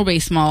silly little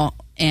baseball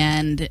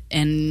and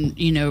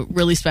you know,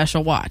 really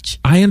special watch.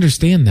 I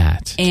understand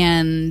that.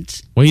 And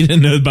well, you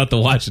didn't know about the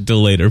watch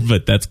until later,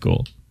 but that's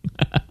cool.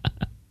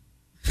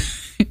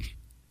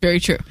 Very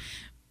true.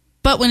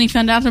 But when he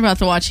found out about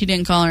the watch, he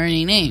didn't call her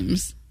any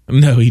names.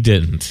 No, he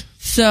didn't.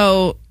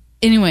 So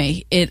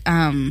anyway,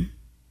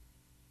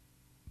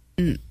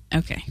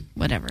 okay,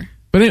 whatever.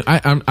 But anyway,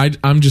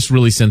 I'm just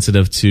really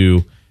sensitive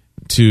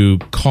to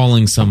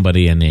calling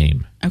somebody a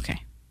name. Okay.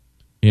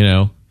 You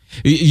know,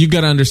 you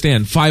got to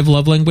understand 5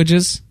 love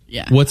languages.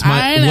 Yeah. What's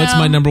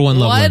my number one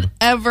love language?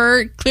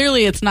 Whatever.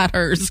 Clearly, it's not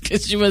hers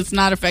because she was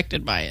not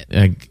affected by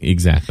it.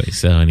 Exactly.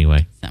 So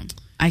anyway,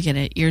 I get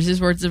it. Yours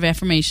is words of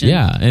affirmation.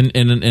 Yeah,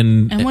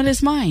 and what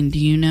is mine? Do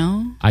you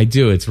know? I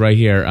do. It's right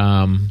here.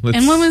 And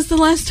when was the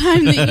last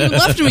time that you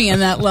loved me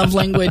in that love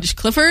language,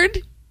 Clifford?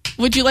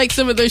 Would you like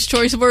some of those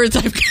choice words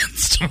I've got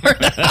stored?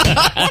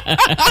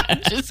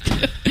 Just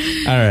kidding.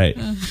 All right.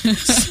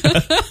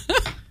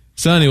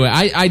 So anyway,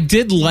 I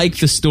did like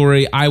the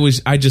story. I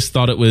just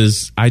thought it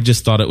was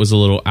a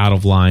little out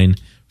of line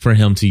for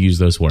him to use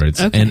those words,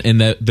 okay.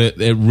 and that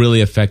it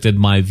really affected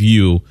my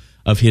view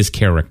of his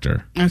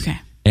character. Okay.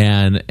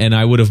 And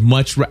I would have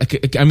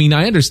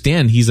I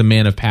understand he's a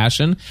man of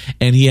passion,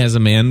 and he's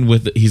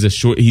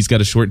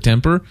got a short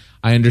temper.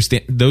 I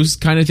understand those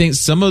kind of things.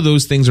 Some of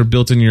those things are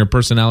built into your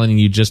personality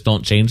and you just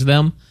don't change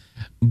them.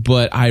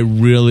 But I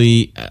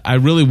really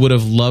would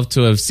have loved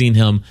to have seen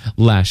him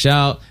lash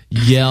out,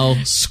 yell,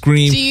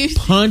 scream,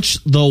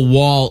 punch the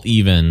wall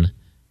even. Okay.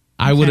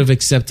 I would have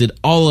accepted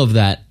all of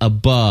that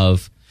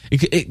above.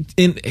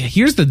 And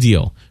here's the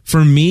deal.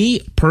 For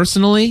me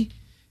personally,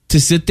 to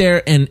sit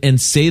there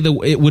and say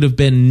that it would have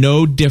been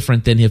no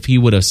different than if he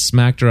would have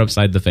smacked her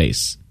upside the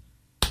face.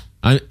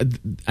 I'm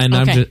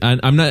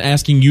not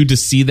asking you to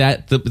see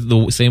that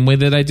the same way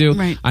that I do.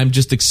 Right. I'm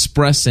just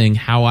expressing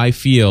how I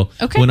feel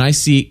when I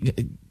see.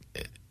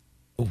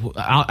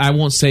 I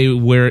won't say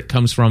where it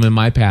comes from in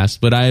my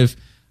past, but I've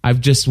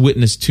just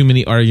witnessed too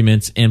many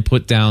arguments and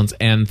put downs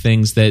and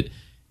things that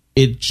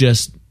it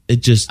just.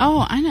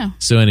 Oh, I know.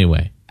 So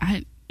anyway,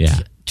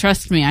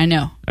 trust me, I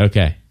know.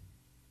 Okay.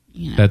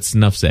 That's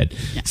enough said.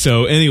 Yeah.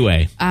 So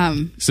anyway,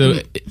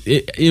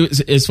 it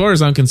was, as far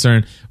as I'm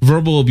concerned,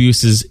 verbal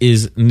abuse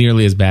is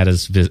nearly as bad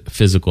as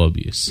physical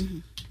abuse,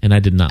 and I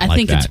did not like that. I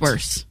think it's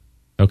worse.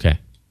 Okay.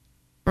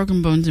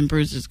 Broken bones and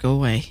bruises go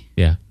away.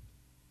 Yeah.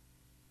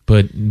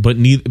 But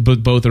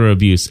both are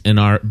abuse and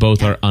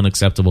both are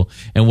unacceptable.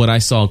 And what I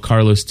saw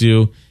Carlos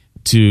do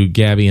to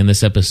Gabby in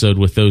this episode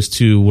with those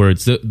two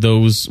words,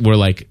 those were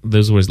like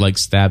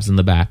stabs in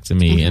the back to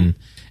me, and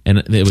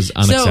it was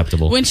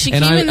unacceptable. So when she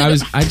and came I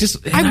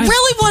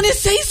really want to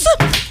say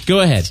something.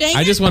 Go ahead.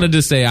 I just wanted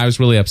to say I was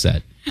really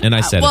upset, and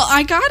I said, "Well,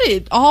 I got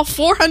it all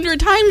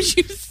 400 times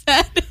you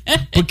said it."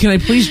 But can I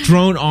please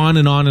drone on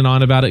and on and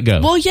on about it?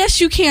 Go. Well,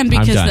 yes, you can,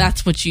 because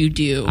that's what you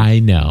do. I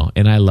know,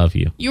 and I love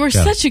you. You are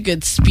such a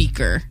good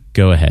speaker.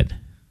 Go ahead.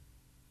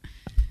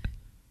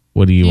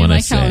 What do you want to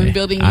say? How I'm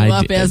building you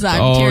up as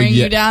I'm tearing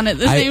you down at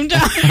the same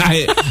time.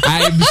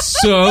 I'm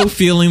so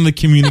feeling the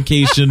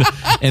communication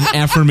and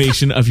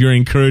affirmation of your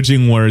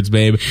encouraging words,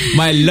 babe.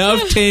 My love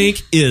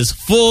tank is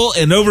full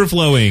and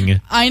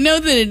overflowing. I know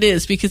that it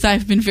is, because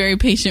I've been very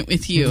patient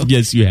with you.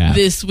 Yes, you have.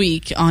 This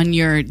week on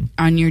your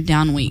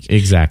down week.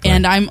 Exactly.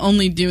 And I'm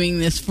only doing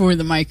this for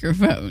the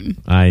microphone.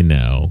 I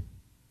know.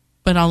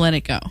 But I'll let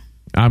it go.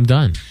 I'm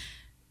done.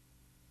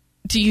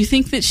 Do you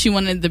think that she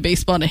wanted the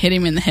baseball to hit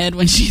him in the head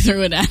when she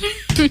threw it at him?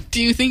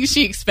 Do you think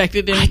she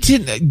expected him? I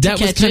didn't.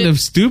 That was kind of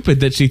stupid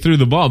that she threw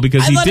the ball,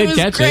 because he did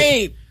catch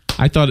it.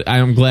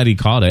 I'm glad he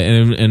caught it,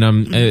 and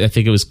I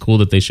think it was cool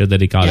that they showed that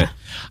he caught it.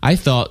 I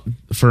thought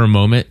for a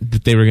moment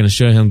that they were going to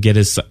show him get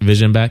his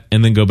vision back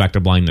and then go back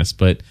to blindness,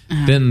 but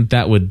then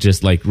that would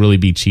just really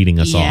be cheating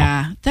us all.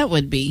 Yeah, that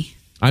would be.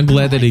 I'm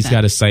glad that he's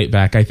got his sight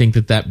back. I think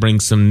that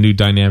brings some new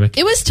dynamic.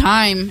 It was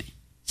time.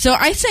 So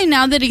I say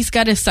now that he's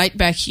got his sight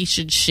back, he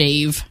should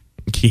shave.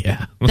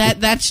 Yeah.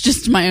 That's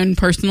just my own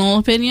personal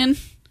opinion.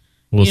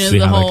 We'll see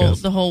how that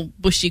goes. The whole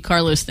bushy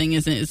Carlos thing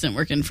isn't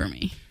working for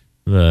me.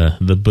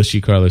 The bushy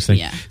Carlos thing.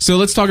 Yeah. So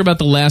let's talk about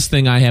the last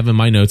thing I have in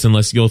my notes,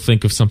 unless you'll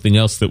think of something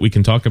else that we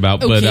can talk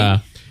about. Okay.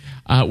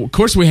 But of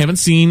course, we haven't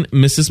seen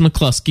Mrs.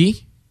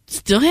 McCluskey.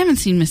 Still haven't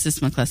seen Mrs.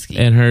 McCluskey.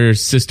 And her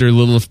sister,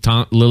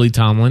 Lily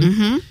Tomlin.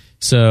 Mm-hmm.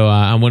 So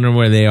I'm wondering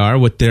where they are,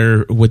 what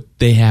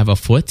they have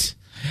afoot.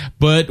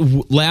 But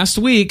last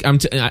week,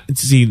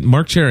 see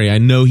Mark Cherry. I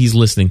know he's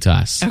listening to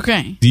us.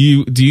 Okay. Do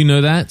you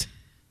know that?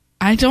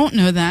 I don't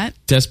know that.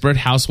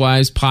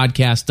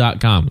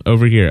 DesperateHousewivespodcast.com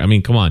over here. I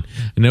mean, come on.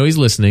 I know he's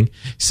listening.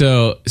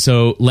 So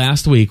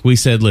last week we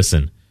said,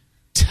 listen,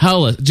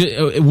 tell us.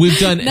 We've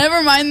done.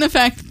 Never mind the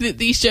fact that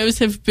these shows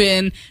have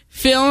been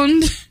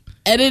filmed,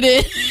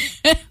 edited,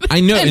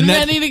 I know, and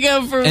ready to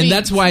go for weeks.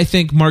 That's why I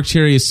think Mark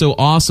Cherry is so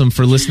awesome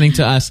for listening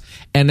to us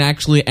and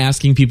actually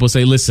asking people,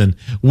 say, listen,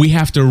 we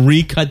have to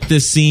recut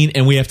this scene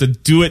and we have to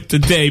do it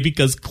today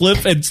because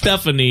Cliff and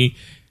Stephanie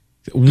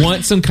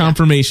want some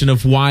confirmation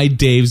of why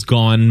Dave's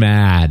gone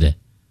mad.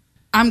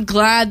 I'm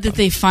glad that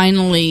they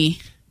finally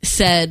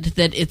said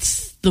that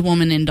it's the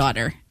woman and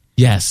daughter.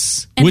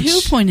 Yes. And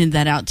who pointed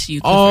that out to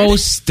you, Clifford? Oh,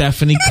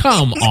 Stephanie,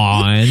 come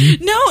on.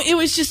 No, it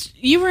was just,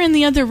 you were in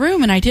the other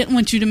room and I didn't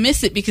want you to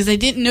miss it because I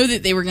didn't know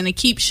that they were going to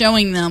keep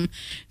showing them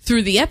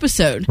through the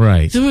episode.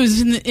 Right. So it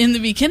was in the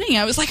beginning.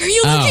 I was like, are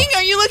you looking?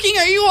 Are you looking?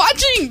 Are you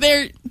watching?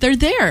 They're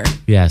there.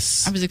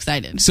 Yes. I was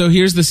excited. So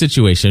here's the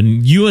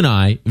situation. You and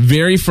I,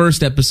 very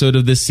first episode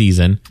of this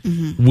season,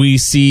 we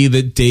see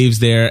that Dave's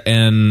there,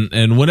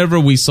 and whenever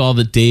we saw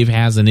that Dave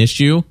has an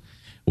issue,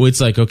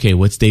 it's like, okay,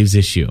 what's Dave's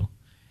issue?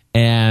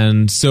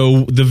 And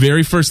so the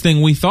very first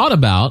thing we thought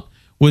about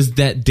was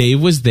that Dave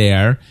was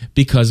there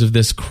because of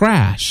this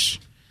crash,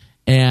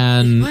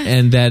 and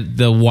that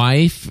the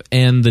wife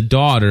and the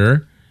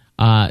daughter,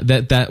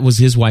 that was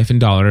his wife and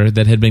daughter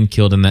that had been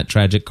killed in that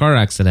tragic car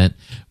accident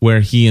where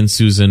he and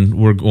Susan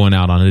were going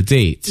out on a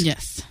date.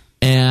 Yes.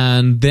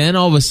 And then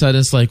all of a sudden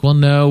it's like, well,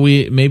 no,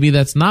 maybe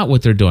that's not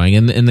what they're doing,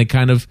 and they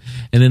kind of,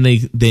 and then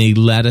they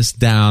led us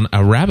down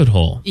a rabbit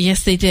hole.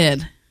 Yes, they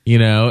did. You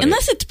know,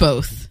 unless it's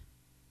both.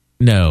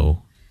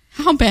 No.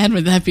 How bad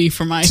would that be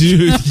for my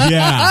dude?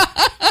 Yeah.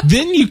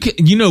 Then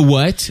you know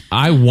what?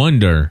 I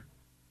wonder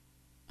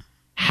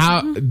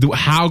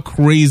how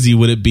crazy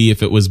would it be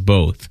if it was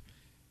both?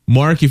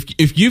 Mark,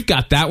 if you've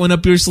got that one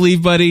up your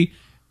sleeve, buddy,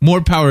 more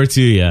power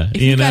to you.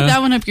 If you've got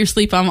that one up your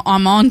sleeve,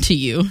 I'm on to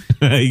you.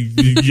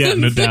 Yeah,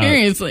 no doubt.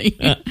 Seriously.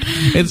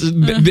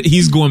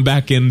 He's going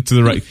back into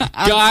the right.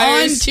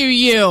 Guys, on to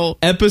you.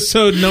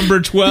 Episode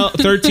number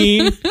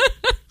 13.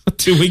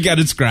 We got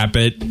to scrap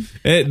it.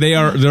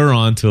 They're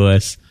on to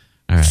us.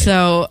 All right.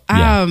 So,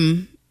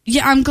 I'm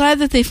glad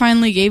that they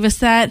finally gave us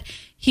that.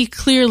 He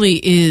clearly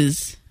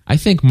is. I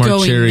think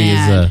Mark Cherry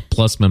is a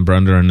plus member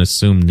under an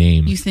assumed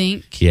name. You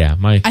think? Yeah,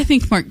 I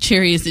think Mark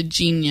Cherry is a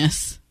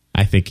genius.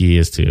 I think he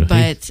is too.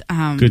 But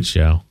good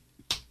show.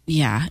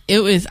 Yeah, it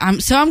was.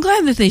 So I'm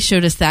glad that they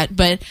showed us that.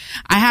 But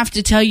I have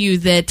to tell you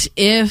that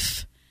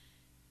if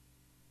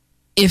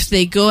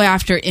they go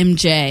after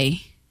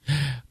MJ.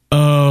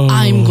 Oh,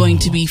 I'm going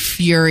to be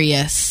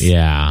furious.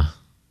 Yeah.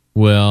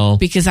 Well,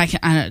 because I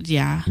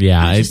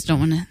just don't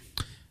want to.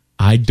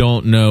 I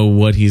don't know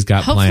what he's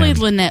got Hopefully planned.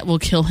 Lynette will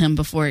kill him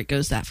before it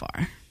goes that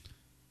far.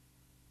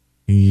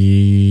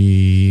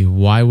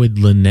 Why would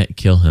Lynette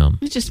kill him?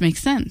 It just makes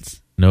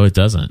sense. No, it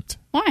doesn't.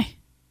 Why?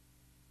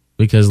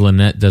 Because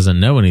Lynette doesn't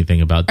know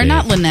anything about Dave. Or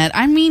not Lynette.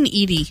 I mean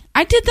Edie.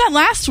 I did that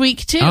last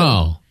week, too.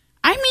 Oh.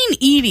 I mean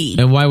Edie.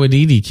 And why would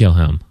Edie kill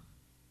him?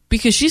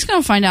 Because she's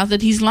going to find out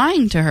that he's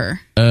lying to her.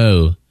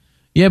 Oh.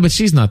 Yeah, but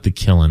she's not the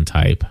killing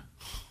type.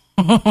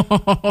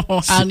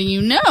 How do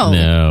you know?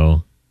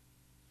 No.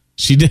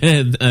 She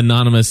did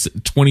Anonymous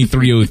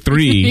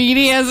 2303.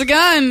 Edie has a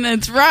gun.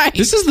 That's right.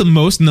 This is the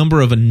most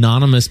number of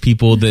anonymous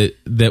people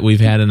that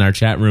we've had in our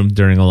chat room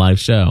during a live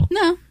show.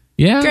 No.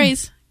 Yeah.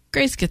 Grace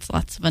gets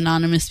lots of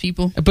anonymous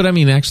people. But I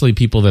mean, actually,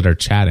 people that are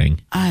chatting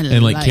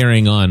and like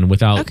carrying on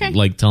without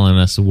like telling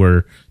us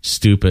we're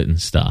stupid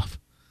and stuff.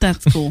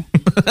 That's cool.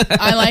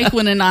 I like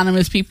when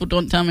anonymous people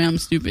don't tell me I'm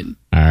stupid.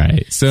 All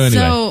right. So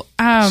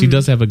anyway, she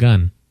does have a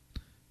gun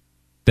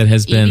that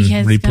has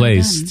been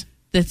replaced.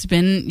 That's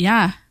been,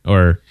 yeah.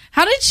 Or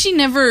how did she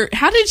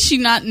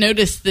not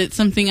notice that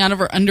something out of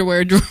her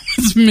underwear drawer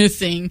was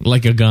missing?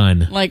 Like a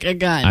gun.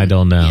 I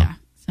don't know.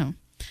 Yeah.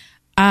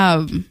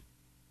 So,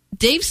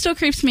 Dave still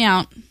creeps me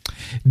out.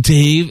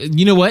 Dave,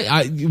 you know what?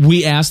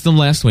 We asked him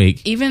last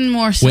week. Even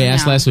more so. We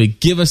asked last week.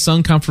 Give us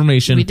some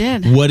confirmation. We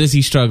did. What is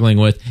he struggling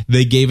with?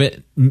 They gave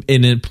it,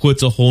 and it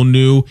puts a whole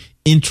new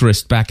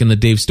interest back in the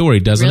Dave story,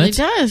 doesn't it? It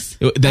does.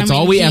 That's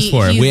all we asked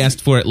for. We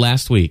asked for it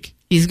last week.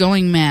 He's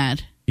going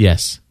mad.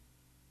 Yes.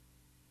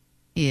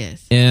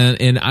 Yes. And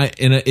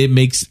it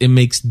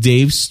makes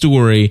Dave's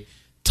story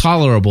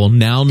tolerable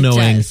now,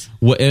 knowing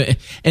what.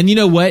 And you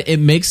know what? It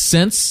makes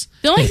sense.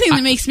 The only thing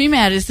that makes me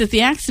mad is that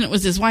the accident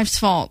was his wife's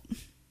fault.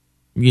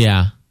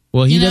 Yeah.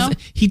 Well,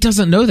 he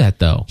doesn't know that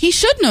though. He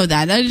should know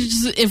that.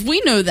 If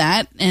we know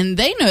that and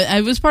they know,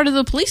 it was part of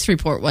the police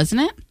report,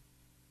 wasn't it?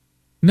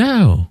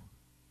 No.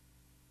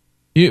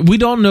 We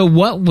don't know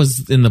what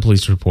was in the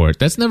police report.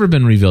 That's never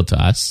been revealed to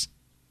us.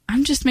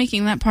 I'm just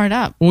making that part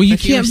up. Well, you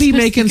can't be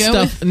making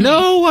stuff.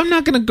 No, I'm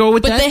not going to go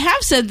with that. But they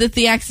have said that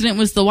the accident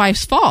was the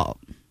wife's fault.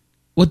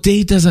 Well,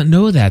 Dave doesn't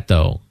know that,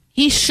 though.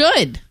 He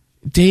should.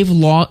 Dave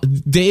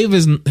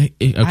is... Okay.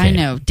 I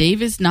know.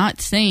 Dave is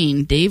not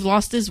sane. Dave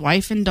lost his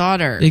wife and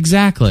daughter.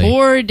 Exactly.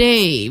 Poor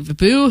Dave.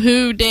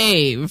 Boo-hoo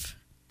Dave.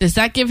 Does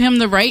that give him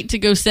the right to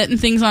go setting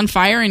things on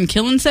fire and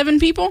killing 7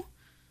 people?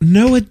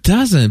 No, it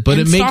doesn't. But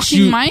and it makes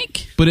you,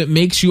 Mike? But it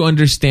makes you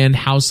understand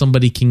how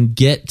somebody can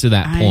get to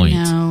that point.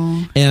 I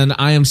know. And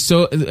I am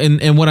so.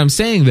 And what I'm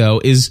saying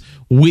though is,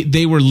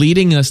 they were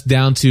leading us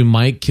down to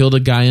Mike killed a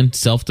guy in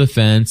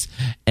self-defense,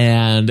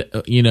 and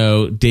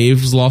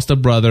Dave's lost a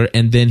brother,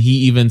 and then he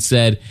even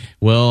said,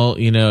 "Well,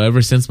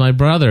 ever since my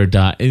brother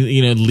died,"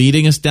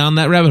 leading us down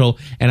that rabbit hole.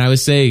 And I would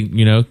say,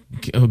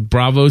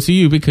 bravo to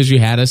you, because you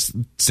had us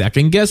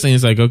second guessing.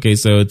 It's like, okay,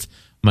 so it's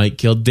Mike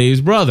killed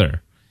Dave's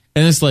brother.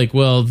 And it's like,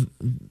 well,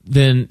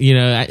 then,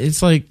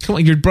 it's like, come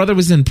on, your brother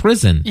was in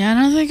prison. Yeah, I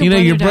don't think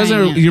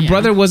your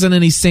brother wasn't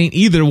any saint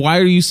either. Why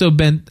are you so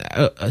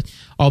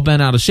all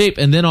bent out of shape?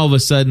 And then all of a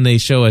sudden they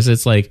show us,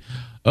 it's like,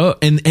 oh,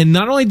 and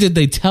not only did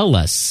they tell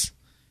us,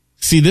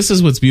 see, this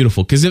is what's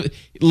beautiful, because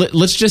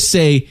let's just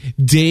say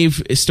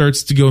Dave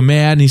starts to go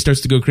mad and he starts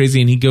to go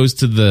crazy, and he goes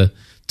to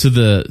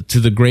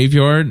the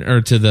graveyard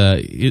or to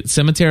the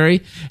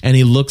cemetery, and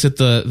he looks at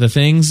the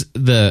things,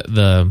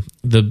 the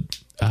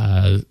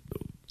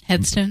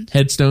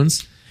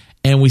headstones,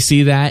 and we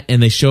see that,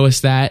 and they show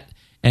us that,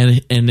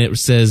 and it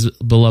says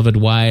beloved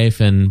wife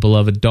and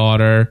beloved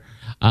daughter,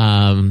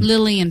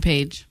 Lily and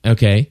Paige.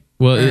 Okay,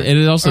 well,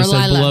 it also says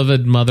Lila.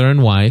 Beloved mother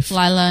and wife,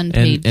 Lila and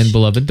Paige, and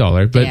beloved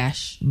daughter. But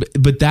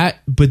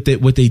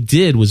what they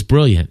did was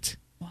brilliant.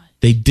 What?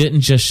 They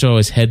didn't just show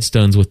us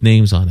headstones with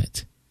names on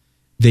it.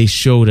 They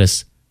showed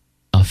us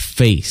a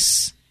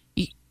face.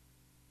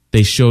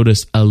 They showed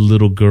us a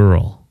little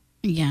girl.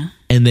 Yeah,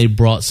 and they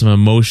brought some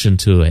emotion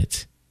to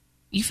it.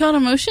 You felt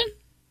emotion?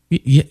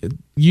 Yeah,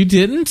 you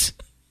didn't?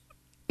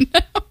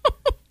 No.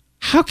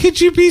 How could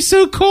you be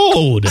so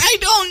cold? I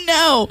don't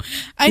know.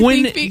 I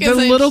think because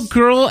the little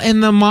girl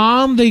and the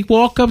mom, they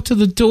walk up to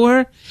the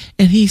door,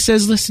 and he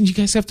says, "Listen, you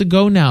guys have to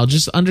go now.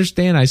 Just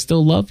understand, I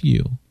still love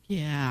you."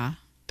 Yeah.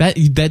 That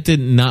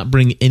did not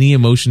bring any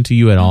emotion to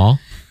you at all?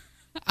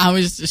 I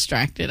was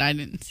distracted. I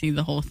didn't see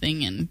the whole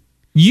thing, and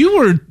you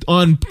were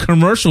on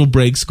commercial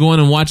breaks going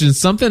and watching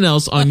something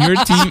else on your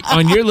TV,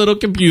 on your little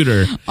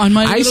computer. On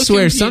my little I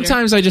swear, computer.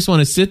 Sometimes I just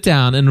want to sit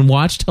down and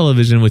watch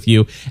television with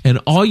you, and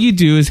all you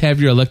do is have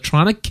your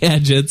electronic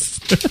gadgets.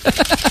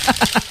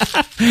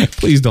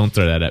 Please don't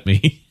throw that at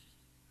me.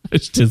 I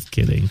was just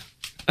kidding.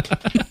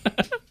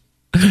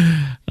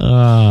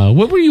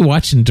 What were you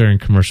watching during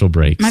commercial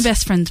breaks? My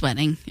best friend's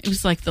wedding. It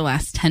was like the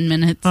last 10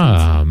 minutes.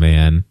 Oh,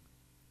 man.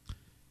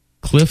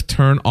 Cliff,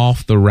 turn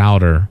off the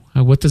router.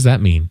 What does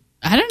that mean?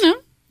 I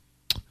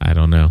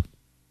don't know.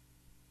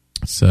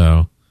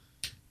 So,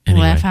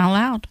 anyway. Laugh out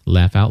loud.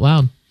 Laugh out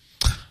loud.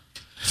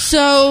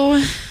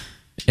 So,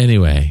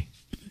 anyway.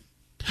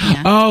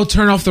 Yeah. Oh,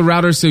 turn off the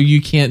router so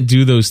you can't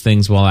do those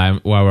things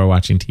while we're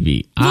watching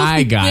TV.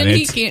 I got it.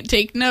 He can't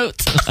take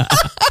notes.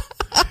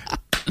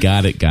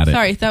 Got it.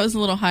 Sorry, that was a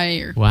little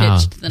higher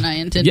pitched than I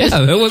intended. Yeah,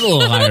 that was a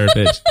little higher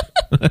pitched.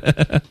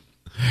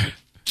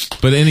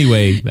 But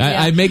anyway,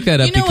 I make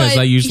that up because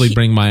I usually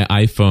bring my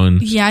iPhone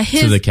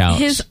to the couch.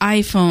 His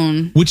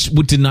iPhone. Which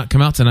did not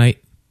come out tonight.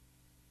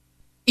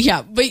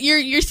 Yeah, but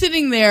you're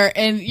sitting there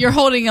and you're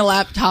holding a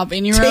laptop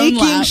in your own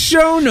lap. Taking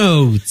show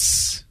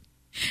notes.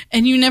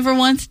 And you never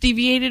once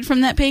deviated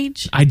from that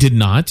page? I did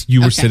not.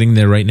 You were sitting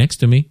there right next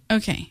to me.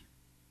 Okay.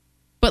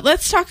 But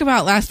let's talk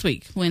about last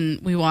week when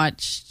we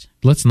watched...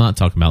 Let's not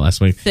talk about last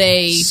week.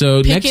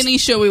 Pick any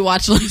show we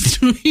watched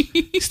last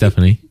week.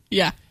 Stephanie?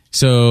 Yeah.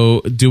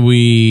 So, do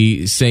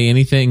we say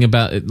anything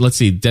about... Let's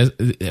see.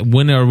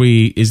 When are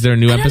we... Is there a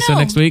new episode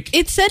next week?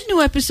 It said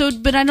new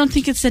episode, but I don't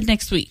think it said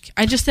next week.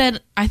 I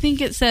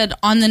think it said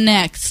on the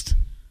next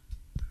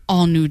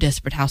all new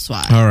Desperate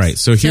Housewives. All right.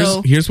 So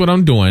here's what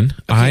I'm doing. Okay.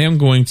 I am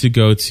going to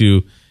go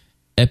to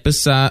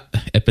episode.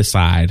 Just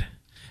go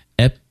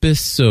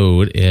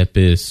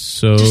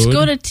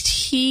to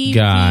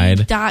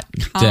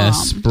TV.com.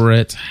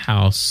 Desperate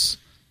Housewives.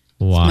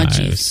 Much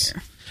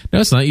easier. No,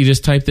 it's not. You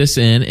just type this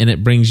in, and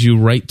it brings you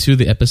right to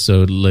the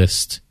episode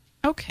list.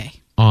 Okay.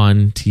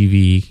 On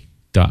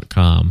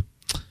TV.com.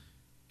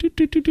 If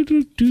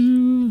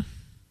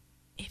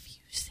you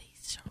say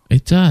so.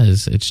 It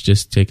does. It's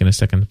just taking a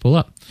second to pull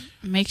up.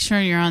 Make sure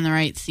you're on the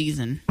right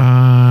season.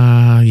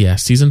 Yeah,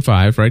 season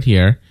 5 right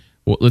here.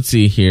 Well, let's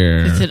see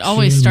here. Because it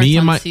always starts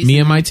on season Me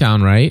and My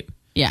Town, right?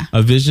 Yeah.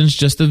 A Vision's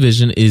Just a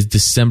Vision is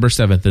December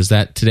 7th. Is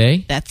that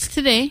today? That's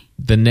today.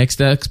 The next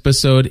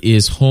episode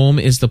is Home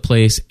is the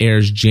Place,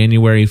 airs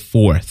January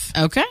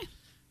 4th. Okay.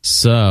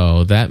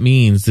 So that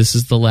means this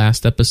is the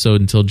last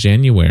episode until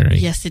January.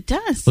 Yes, it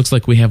does. Looks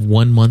like we have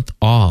 1 month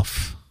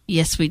off.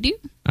 Yes, we do.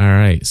 All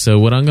right. So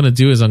what I'm going to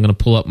do is I'm going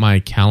to pull up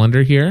my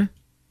calendar here.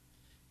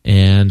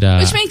 And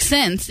which makes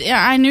sense.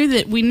 Yeah,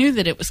 we knew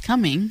that it was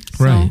coming.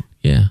 So. Right.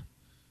 Yeah.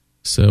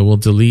 So we'll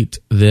delete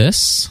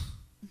this.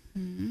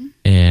 Mm-hmm.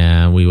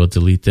 And we will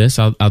delete this.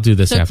 I'll do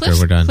this after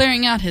Cliff's we're done.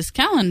 Clearing out his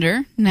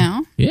calendar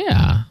now.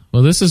 Yeah.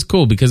 Well, this is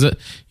cool because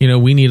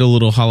we need a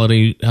little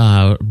holiday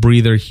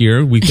breather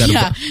here. We've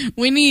got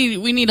we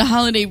need a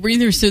holiday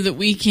breather so that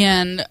we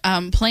can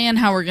plan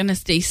how we're going to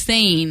stay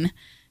sane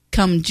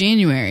come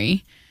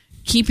January,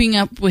 keeping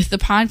up with the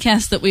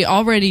podcast that we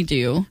already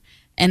do,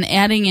 and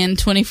adding in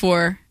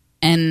 24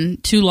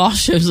 and 2 law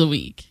shows a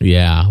week.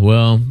 Yeah.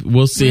 Well,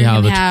 we'll see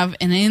how we have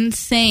an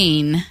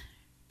insane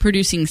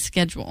producing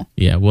schedule.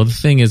 Yeah. Well, the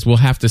thing is, we'll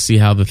have to see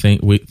how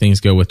things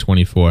go with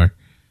 24.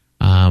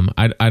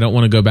 I don't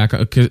want to go back.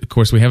 Of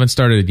course, we haven't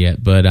started it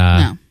yet, but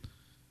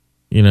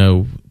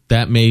no.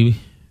 That may.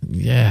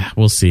 Yeah,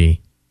 we'll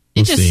see.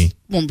 It just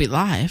won't be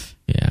live.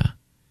 Yeah.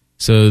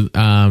 So,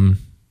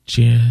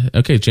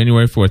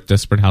 January 4th,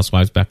 Desperate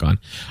Housewives back on.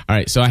 All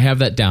right. So I have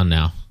that down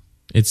now.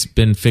 It's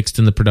been fixed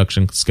in the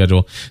production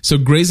schedule. So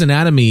Grey's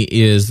Anatomy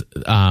is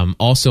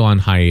also on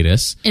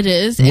hiatus. It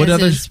is. What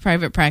other is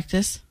Private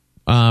Practice?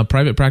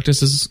 Private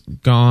Practice is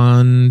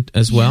gone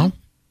as well?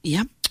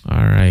 Yep. All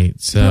right.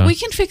 So but we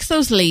can fix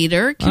those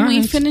later. Can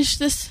we finish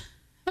this?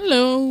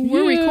 Hello,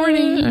 we're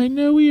recording. I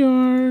know we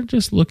are.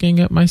 Just looking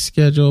at my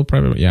schedule.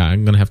 I'm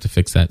going to have to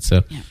fix that.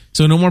 So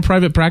no more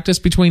Private Practice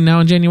between now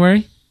and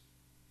January?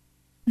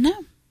 No.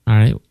 All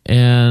right.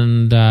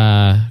 And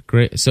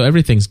great. So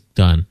everything's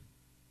done.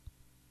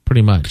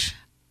 Pretty much.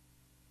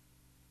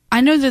 I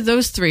know that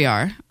those 3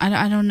 are.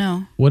 I don't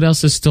know. What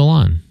else is still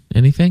on?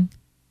 Anything?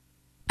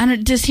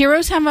 Does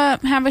Heroes have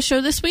a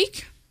show this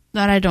week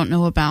that I don't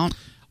know about?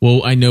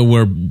 Well, I know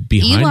we're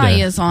behind.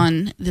 Eli is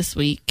on this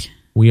week.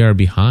 We are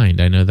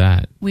behind. I know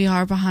that. We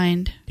are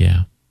behind.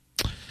 Yeah.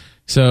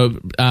 So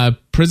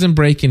Prison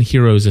Break and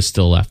Heroes is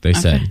still left, they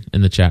said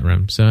in the chat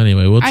room. So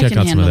anyway, we'll check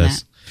out some of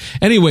this.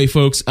 Anyway,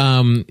 folks,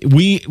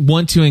 we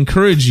want to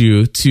encourage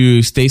you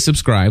to stay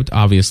subscribed,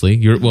 obviously.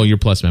 You're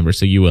Plus member,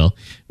 so you will.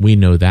 We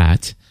know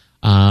that.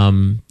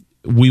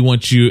 We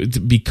want you to,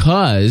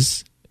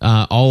 because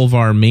all of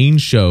our main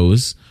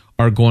shows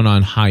are going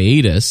on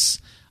hiatus,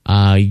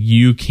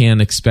 you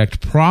can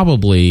expect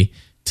probably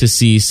to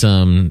see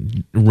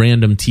some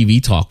random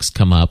TV talks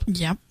come up.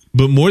 Yep.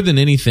 But more than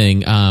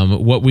anything,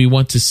 what we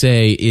want to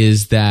say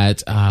is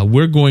that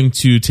we're going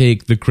to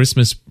take the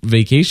Christmas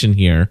vacation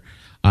here,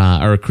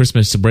 or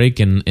Christmas break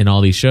in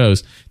all these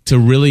shows, to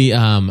really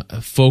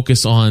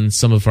focus on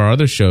some of our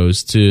other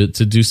shows, to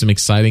do some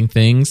exciting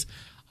things,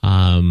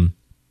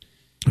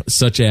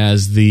 such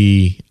as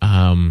the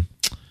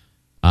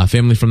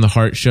Family from the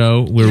Heart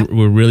show.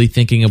 We're really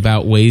thinking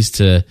about ways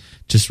to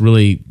just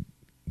really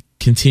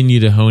continue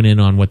to hone in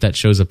on what that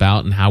show's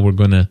about and how we're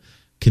going to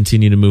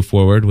continue to move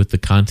forward with the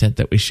content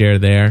that we share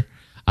there.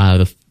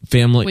 The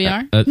family, we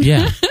are,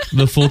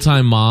 the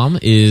Full-Time Mom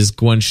is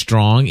going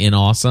strong and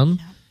awesome.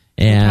 Yeah.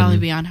 And we'll probably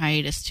be on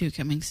hiatus too,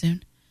 coming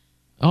soon.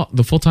 Oh,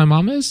 the Full-Time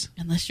Mom is?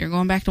 Unless you're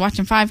going back to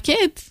watching 5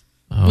 Kids.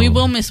 Oh. We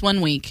will miss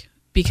 1 week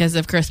because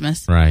of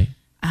Christmas. Right.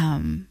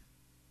 And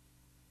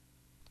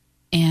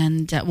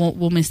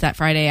we'll miss that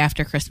Friday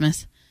after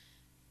Christmas.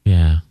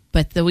 Yeah.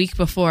 But the week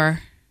before,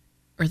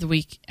 or the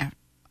week,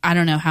 I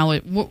don't know how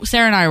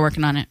Sarah and I are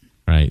working on it.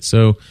 Right.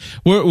 So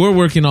we're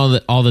working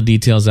all the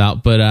details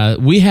out, but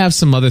we have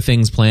some other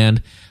things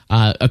planned.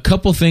 A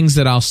couple things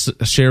that I'll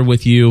share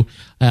with you.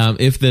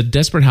 If the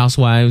Desperate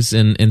Housewives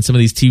and some of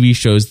these TV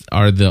shows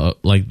are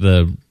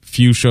the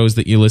few shows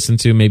that you listen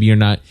to, maybe you're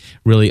not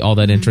really all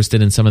that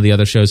interested in some of the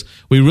other shows.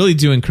 We really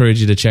do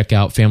encourage you to check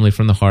out Family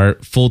from the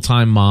Heart,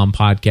 Full-Time Mom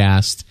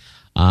podcast.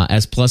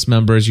 As Plus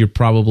members, you're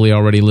probably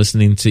already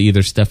listening to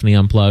either Stephanie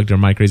Unplugged or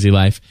My Crazy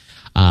Life.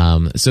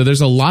 So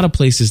there's a lot of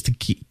places to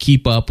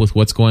keep up with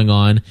what's going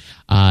on.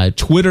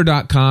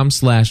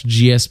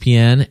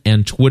 Twitter.com/GSPN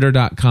and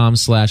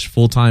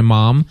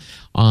Twitter.com/fulltimemom.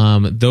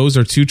 Those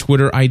are two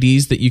Twitter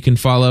IDs that you can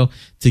follow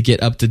to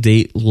get up to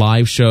date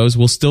live shows.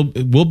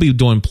 We'll be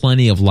doing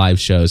plenty of live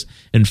shows.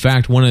 In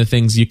fact, one of the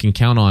things you can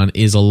count on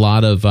is a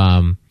lot of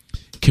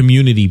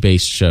community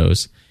based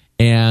shows.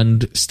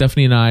 And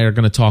Stephanie and I are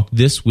going to talk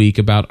this week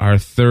about our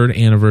 3rd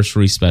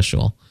anniversary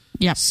special.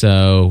 Yep.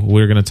 So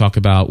we're going to talk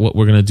about what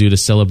we're going to do to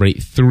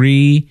celebrate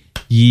 3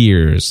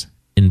 years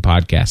in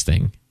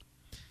podcasting.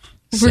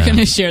 We're going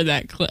to share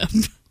that clip.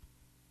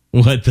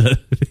 What the?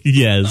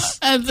 Yes.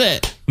 That's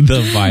it.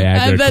 The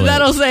Viagra clip.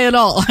 That'll say it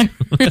all. I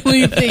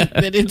really think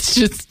that it's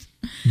just...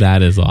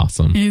 That is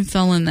awesome. It's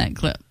all in that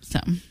clip. So.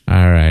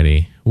 All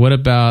righty. What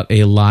about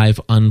a live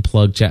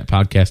unplugged chat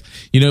podcast?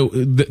 You know,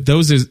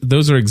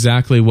 those are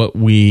exactly what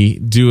we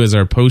do as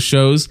our post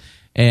shows.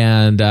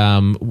 And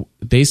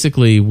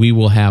basically, we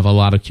will have a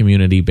lot of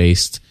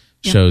community-based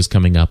shows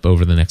coming up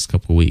over the next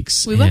couple of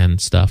weeks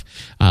and stuff.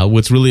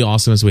 What's really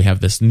awesome is we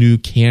have this new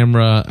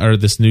camera or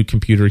this new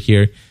computer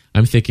here.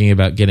 I'm thinking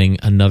about getting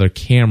another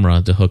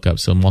camera to hook up,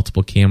 so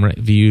multiple camera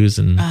views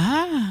and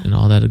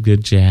all that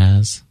good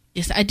jazz.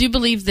 Yes, I do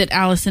believe that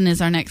Allison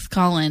is our next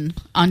call-in,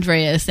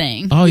 Andrea is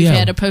saying. Oh, We've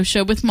had a post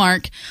show with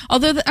Mark,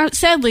 although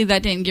sadly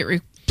that didn't get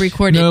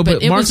recorded. No,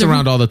 but Mark's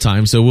around all the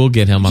time, so we'll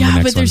get him on the next one.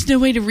 Yeah, but there's no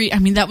way to I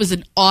mean, that was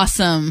an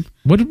awesome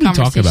What did we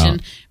talk about?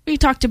 We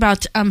talked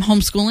about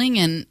homeschooling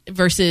and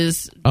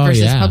versus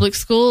public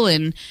school,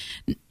 and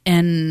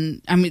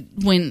I mean,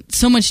 went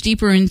so much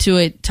deeper into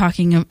it,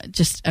 talking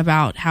just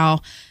about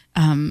how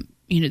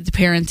the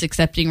parents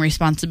accepting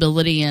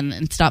responsibility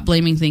and stop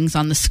blaming things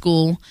on the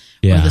school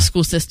or the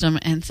school system.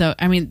 And so,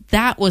 I mean,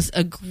 that was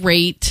a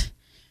great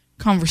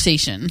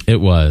conversation. It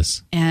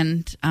was.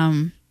 And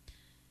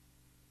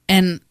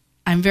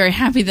I'm very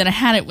happy that I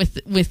had it with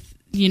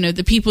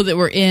the people that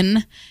were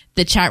in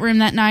the chat room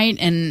that night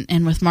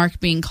and with Mark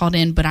being called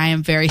in, but I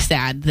am very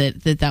sad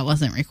that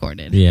wasn't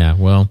recorded. Yeah,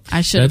 well, I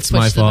should have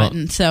pushed the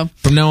button. So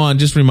from now on,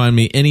 just remind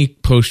me, any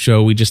post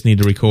show we just need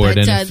to record,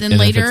 but, and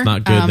later, if it's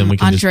not good, then we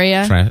can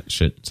Andrea, just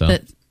trash it. So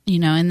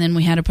and then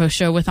we had a post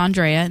show with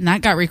Andrea, and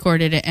that got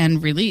recorded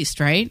and released,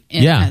 right?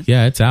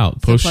 It's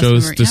out. Post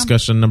shows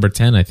discussion number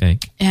 10, I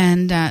think.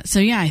 And I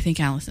think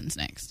Allison's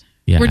next.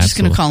 Yeah, we're just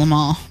going to call them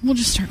all. We'll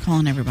just start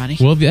calling everybody.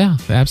 Well, yeah,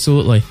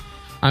 absolutely.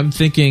 I'm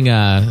thinking,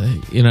 there.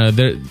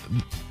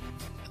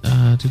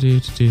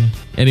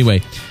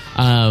 Anyway,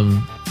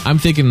 I'm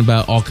thinking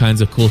about all kinds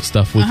of cool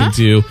stuff we can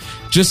do.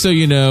 Just so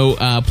you know,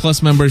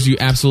 Plus members, you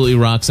absolutely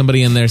rock.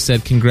 Somebody in there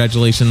said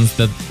congratulations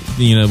that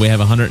we have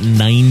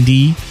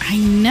 190. I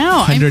know.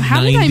 How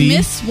did I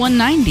miss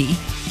 190?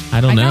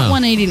 I don't know. I got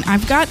 180.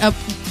 I've got up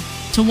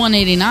to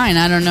 189.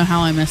 I don't know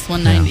how I missed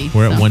 190. Yeah,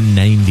 we're at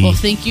 190. Well,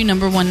 thank you,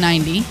 number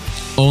 190.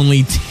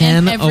 Only 10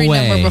 and every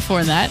away. Number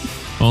before that.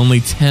 Only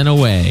 10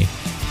 away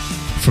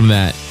from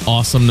that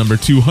awesome number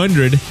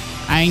 200.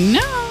 I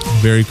know.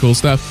 Very cool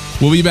stuff.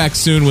 We'll be back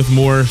soon with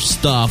more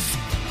stuff.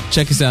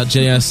 Check us out,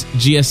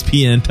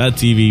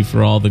 gspn.tv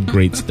for all the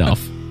great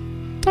stuff.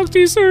 Talk to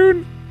you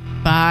soon.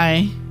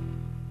 Bye.